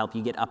sort of help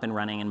you get up and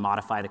running and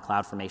modify the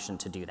CloudFormation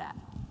to do that.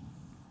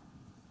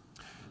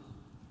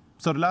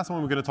 So the last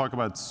one we're going to talk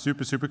about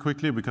super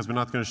quickly because we're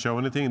not going to show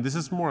anything. This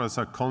is more as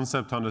a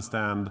concept to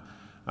understand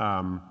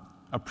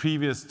a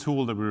previous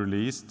tool that we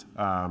released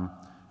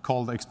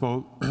called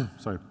Exposed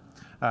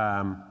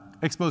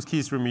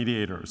Keys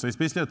Remediator. So it's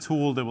basically a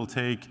tool that will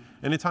take,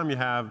 anytime you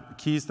have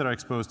keys that are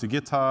exposed to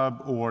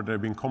GitHub or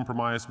they've been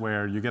compromised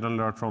where you get an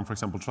alert from, for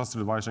example, Trusted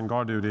Advisor and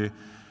GuardDuty,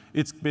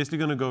 it's basically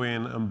going to go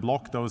in and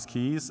block those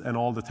keys and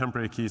all the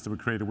temporary keys that were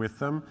created with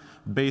them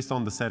based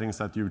on the settings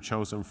that you've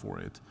chosen for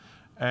it.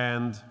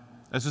 And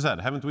as you said,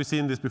 haven't we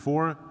seen this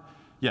before?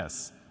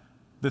 Yes.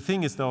 The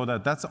thing is, though,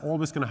 that that's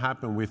always going to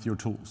happen with your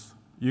tools.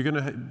 You're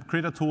going to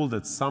create a tool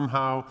that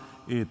somehow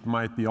it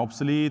might be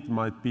obsolete,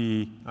 might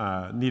be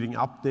needing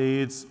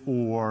updates,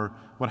 or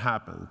what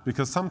happens.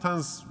 Because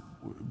sometimes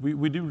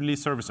we do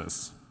release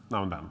services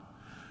now and then.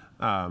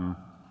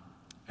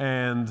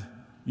 And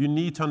you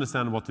need to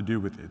understand what to do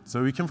with it.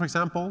 So you can, for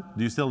example,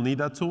 do you still need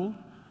that tool?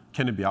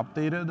 Can it be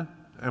updated?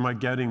 Am I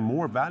getting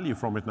more value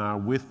from it now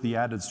with the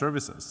added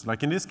services?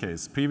 Like in this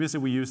case, previously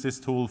we used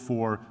this tool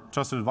for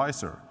Trusted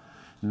Advisor.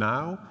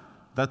 Now,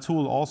 that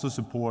tool also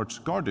supports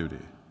GuardDuty.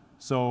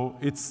 So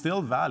it's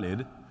still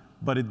valid,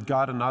 but it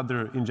got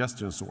another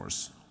ingestion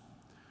source.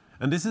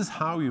 And this is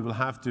how you will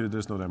have to,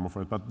 there's no demo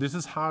for it, but this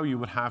is how you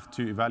would have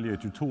to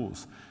evaluate your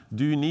tools.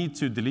 Do you need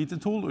to delete the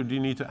tool, or do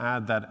you need to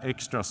add that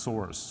extra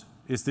source?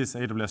 Is this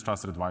AWS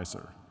Trusted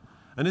Advisor?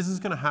 And this is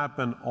going to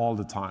happen all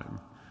the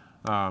time.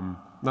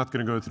 Not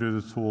going to go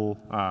through the tool.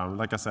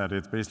 Like I said,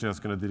 it's basically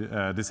just going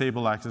to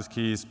disable access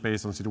keys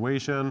based on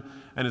situation,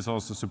 and it's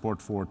also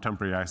support for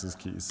temporary access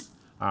keys.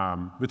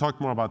 We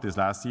talked more about this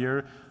last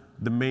year.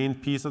 The main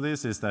piece of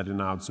this is that it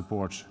now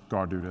supports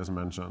GuardDuty, as I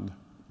mentioned.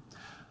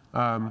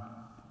 And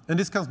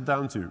this comes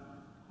down to,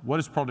 what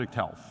is product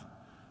health?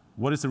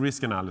 What is the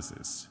risk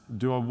analysis?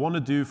 Do I want to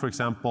do, for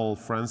example,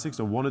 forensics,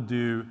 or want to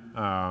do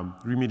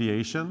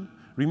remediation?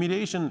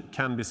 Remediation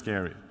can be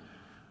scary.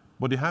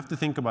 What you have to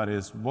think about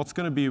is, what's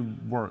going to be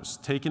worse?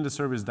 Taking the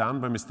service down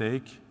by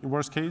mistake, in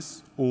worst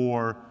case,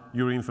 or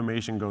your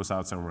information goes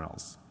out somewhere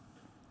else?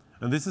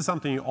 And this is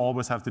something you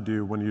always have to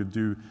do when you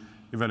do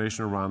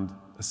evaluation around,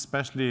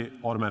 especially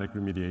automatic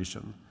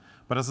remediation.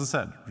 But as I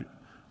said,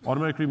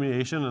 automatic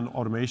remediation and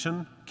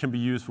automation can be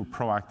used for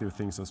proactive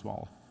things as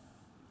well.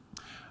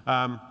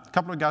 A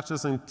couple of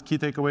gadgets and key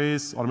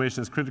takeaways.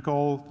 Automation is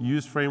critical.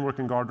 Use framework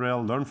and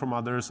guardrail. Learn from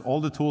others. All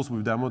the tools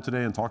we've demoed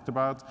today and talked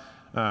about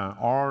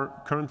are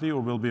currently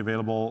or will be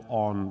available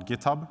on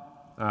GitHub.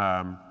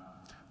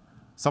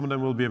 Some of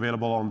them will be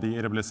available on the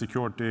AWS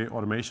Security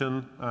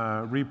Automation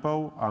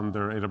repo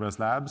under AWS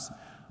Labs.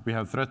 We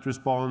have threat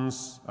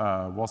response,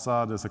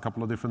 WASA, there's a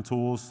couple of different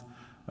tools,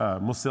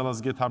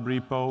 Mozilla's GitHub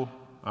repo.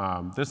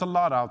 There's a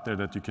lot out there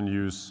that you can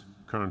use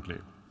currently.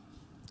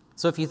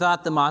 So if you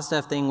thought the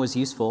MozDef thing was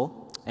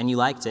useful and you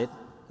liked it,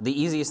 The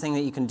easiest thing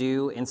that you can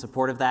do in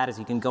support of that is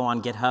you can go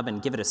on GitHub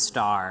and give it a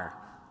star.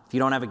 If you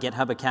don't have a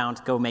GitHub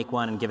account, go make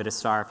one and give it a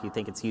star if you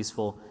think it's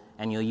useful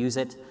and you'll use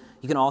it.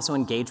 You can also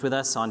engage with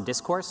us on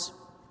Discourse.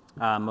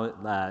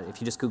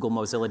 If you just Google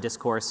Mozilla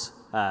Discourse,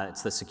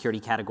 it's the security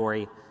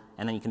category,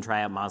 and then you can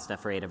try out Mazda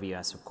for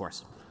AWS, of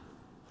course.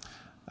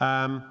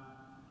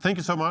 Thank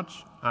you so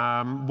much.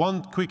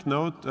 One quick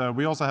note,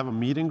 we also have a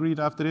meet and greet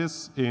after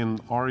this in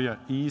Aria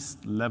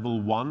East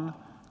Level 1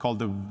 called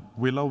the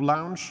Willow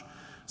Lounge.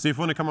 So if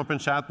you want to come up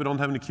and chat, we don't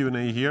have any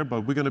Q&A here,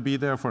 but we're going to be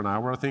there for an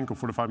hour, I think, or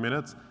 45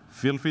 minutes.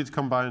 Feel free to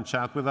come by and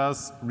chat with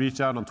us.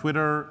 Reach out on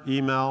Twitter,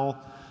 email.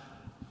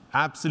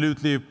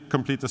 Absolutely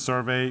complete the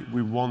survey.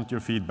 We want your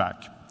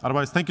feedback.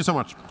 Otherwise, thank you so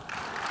much.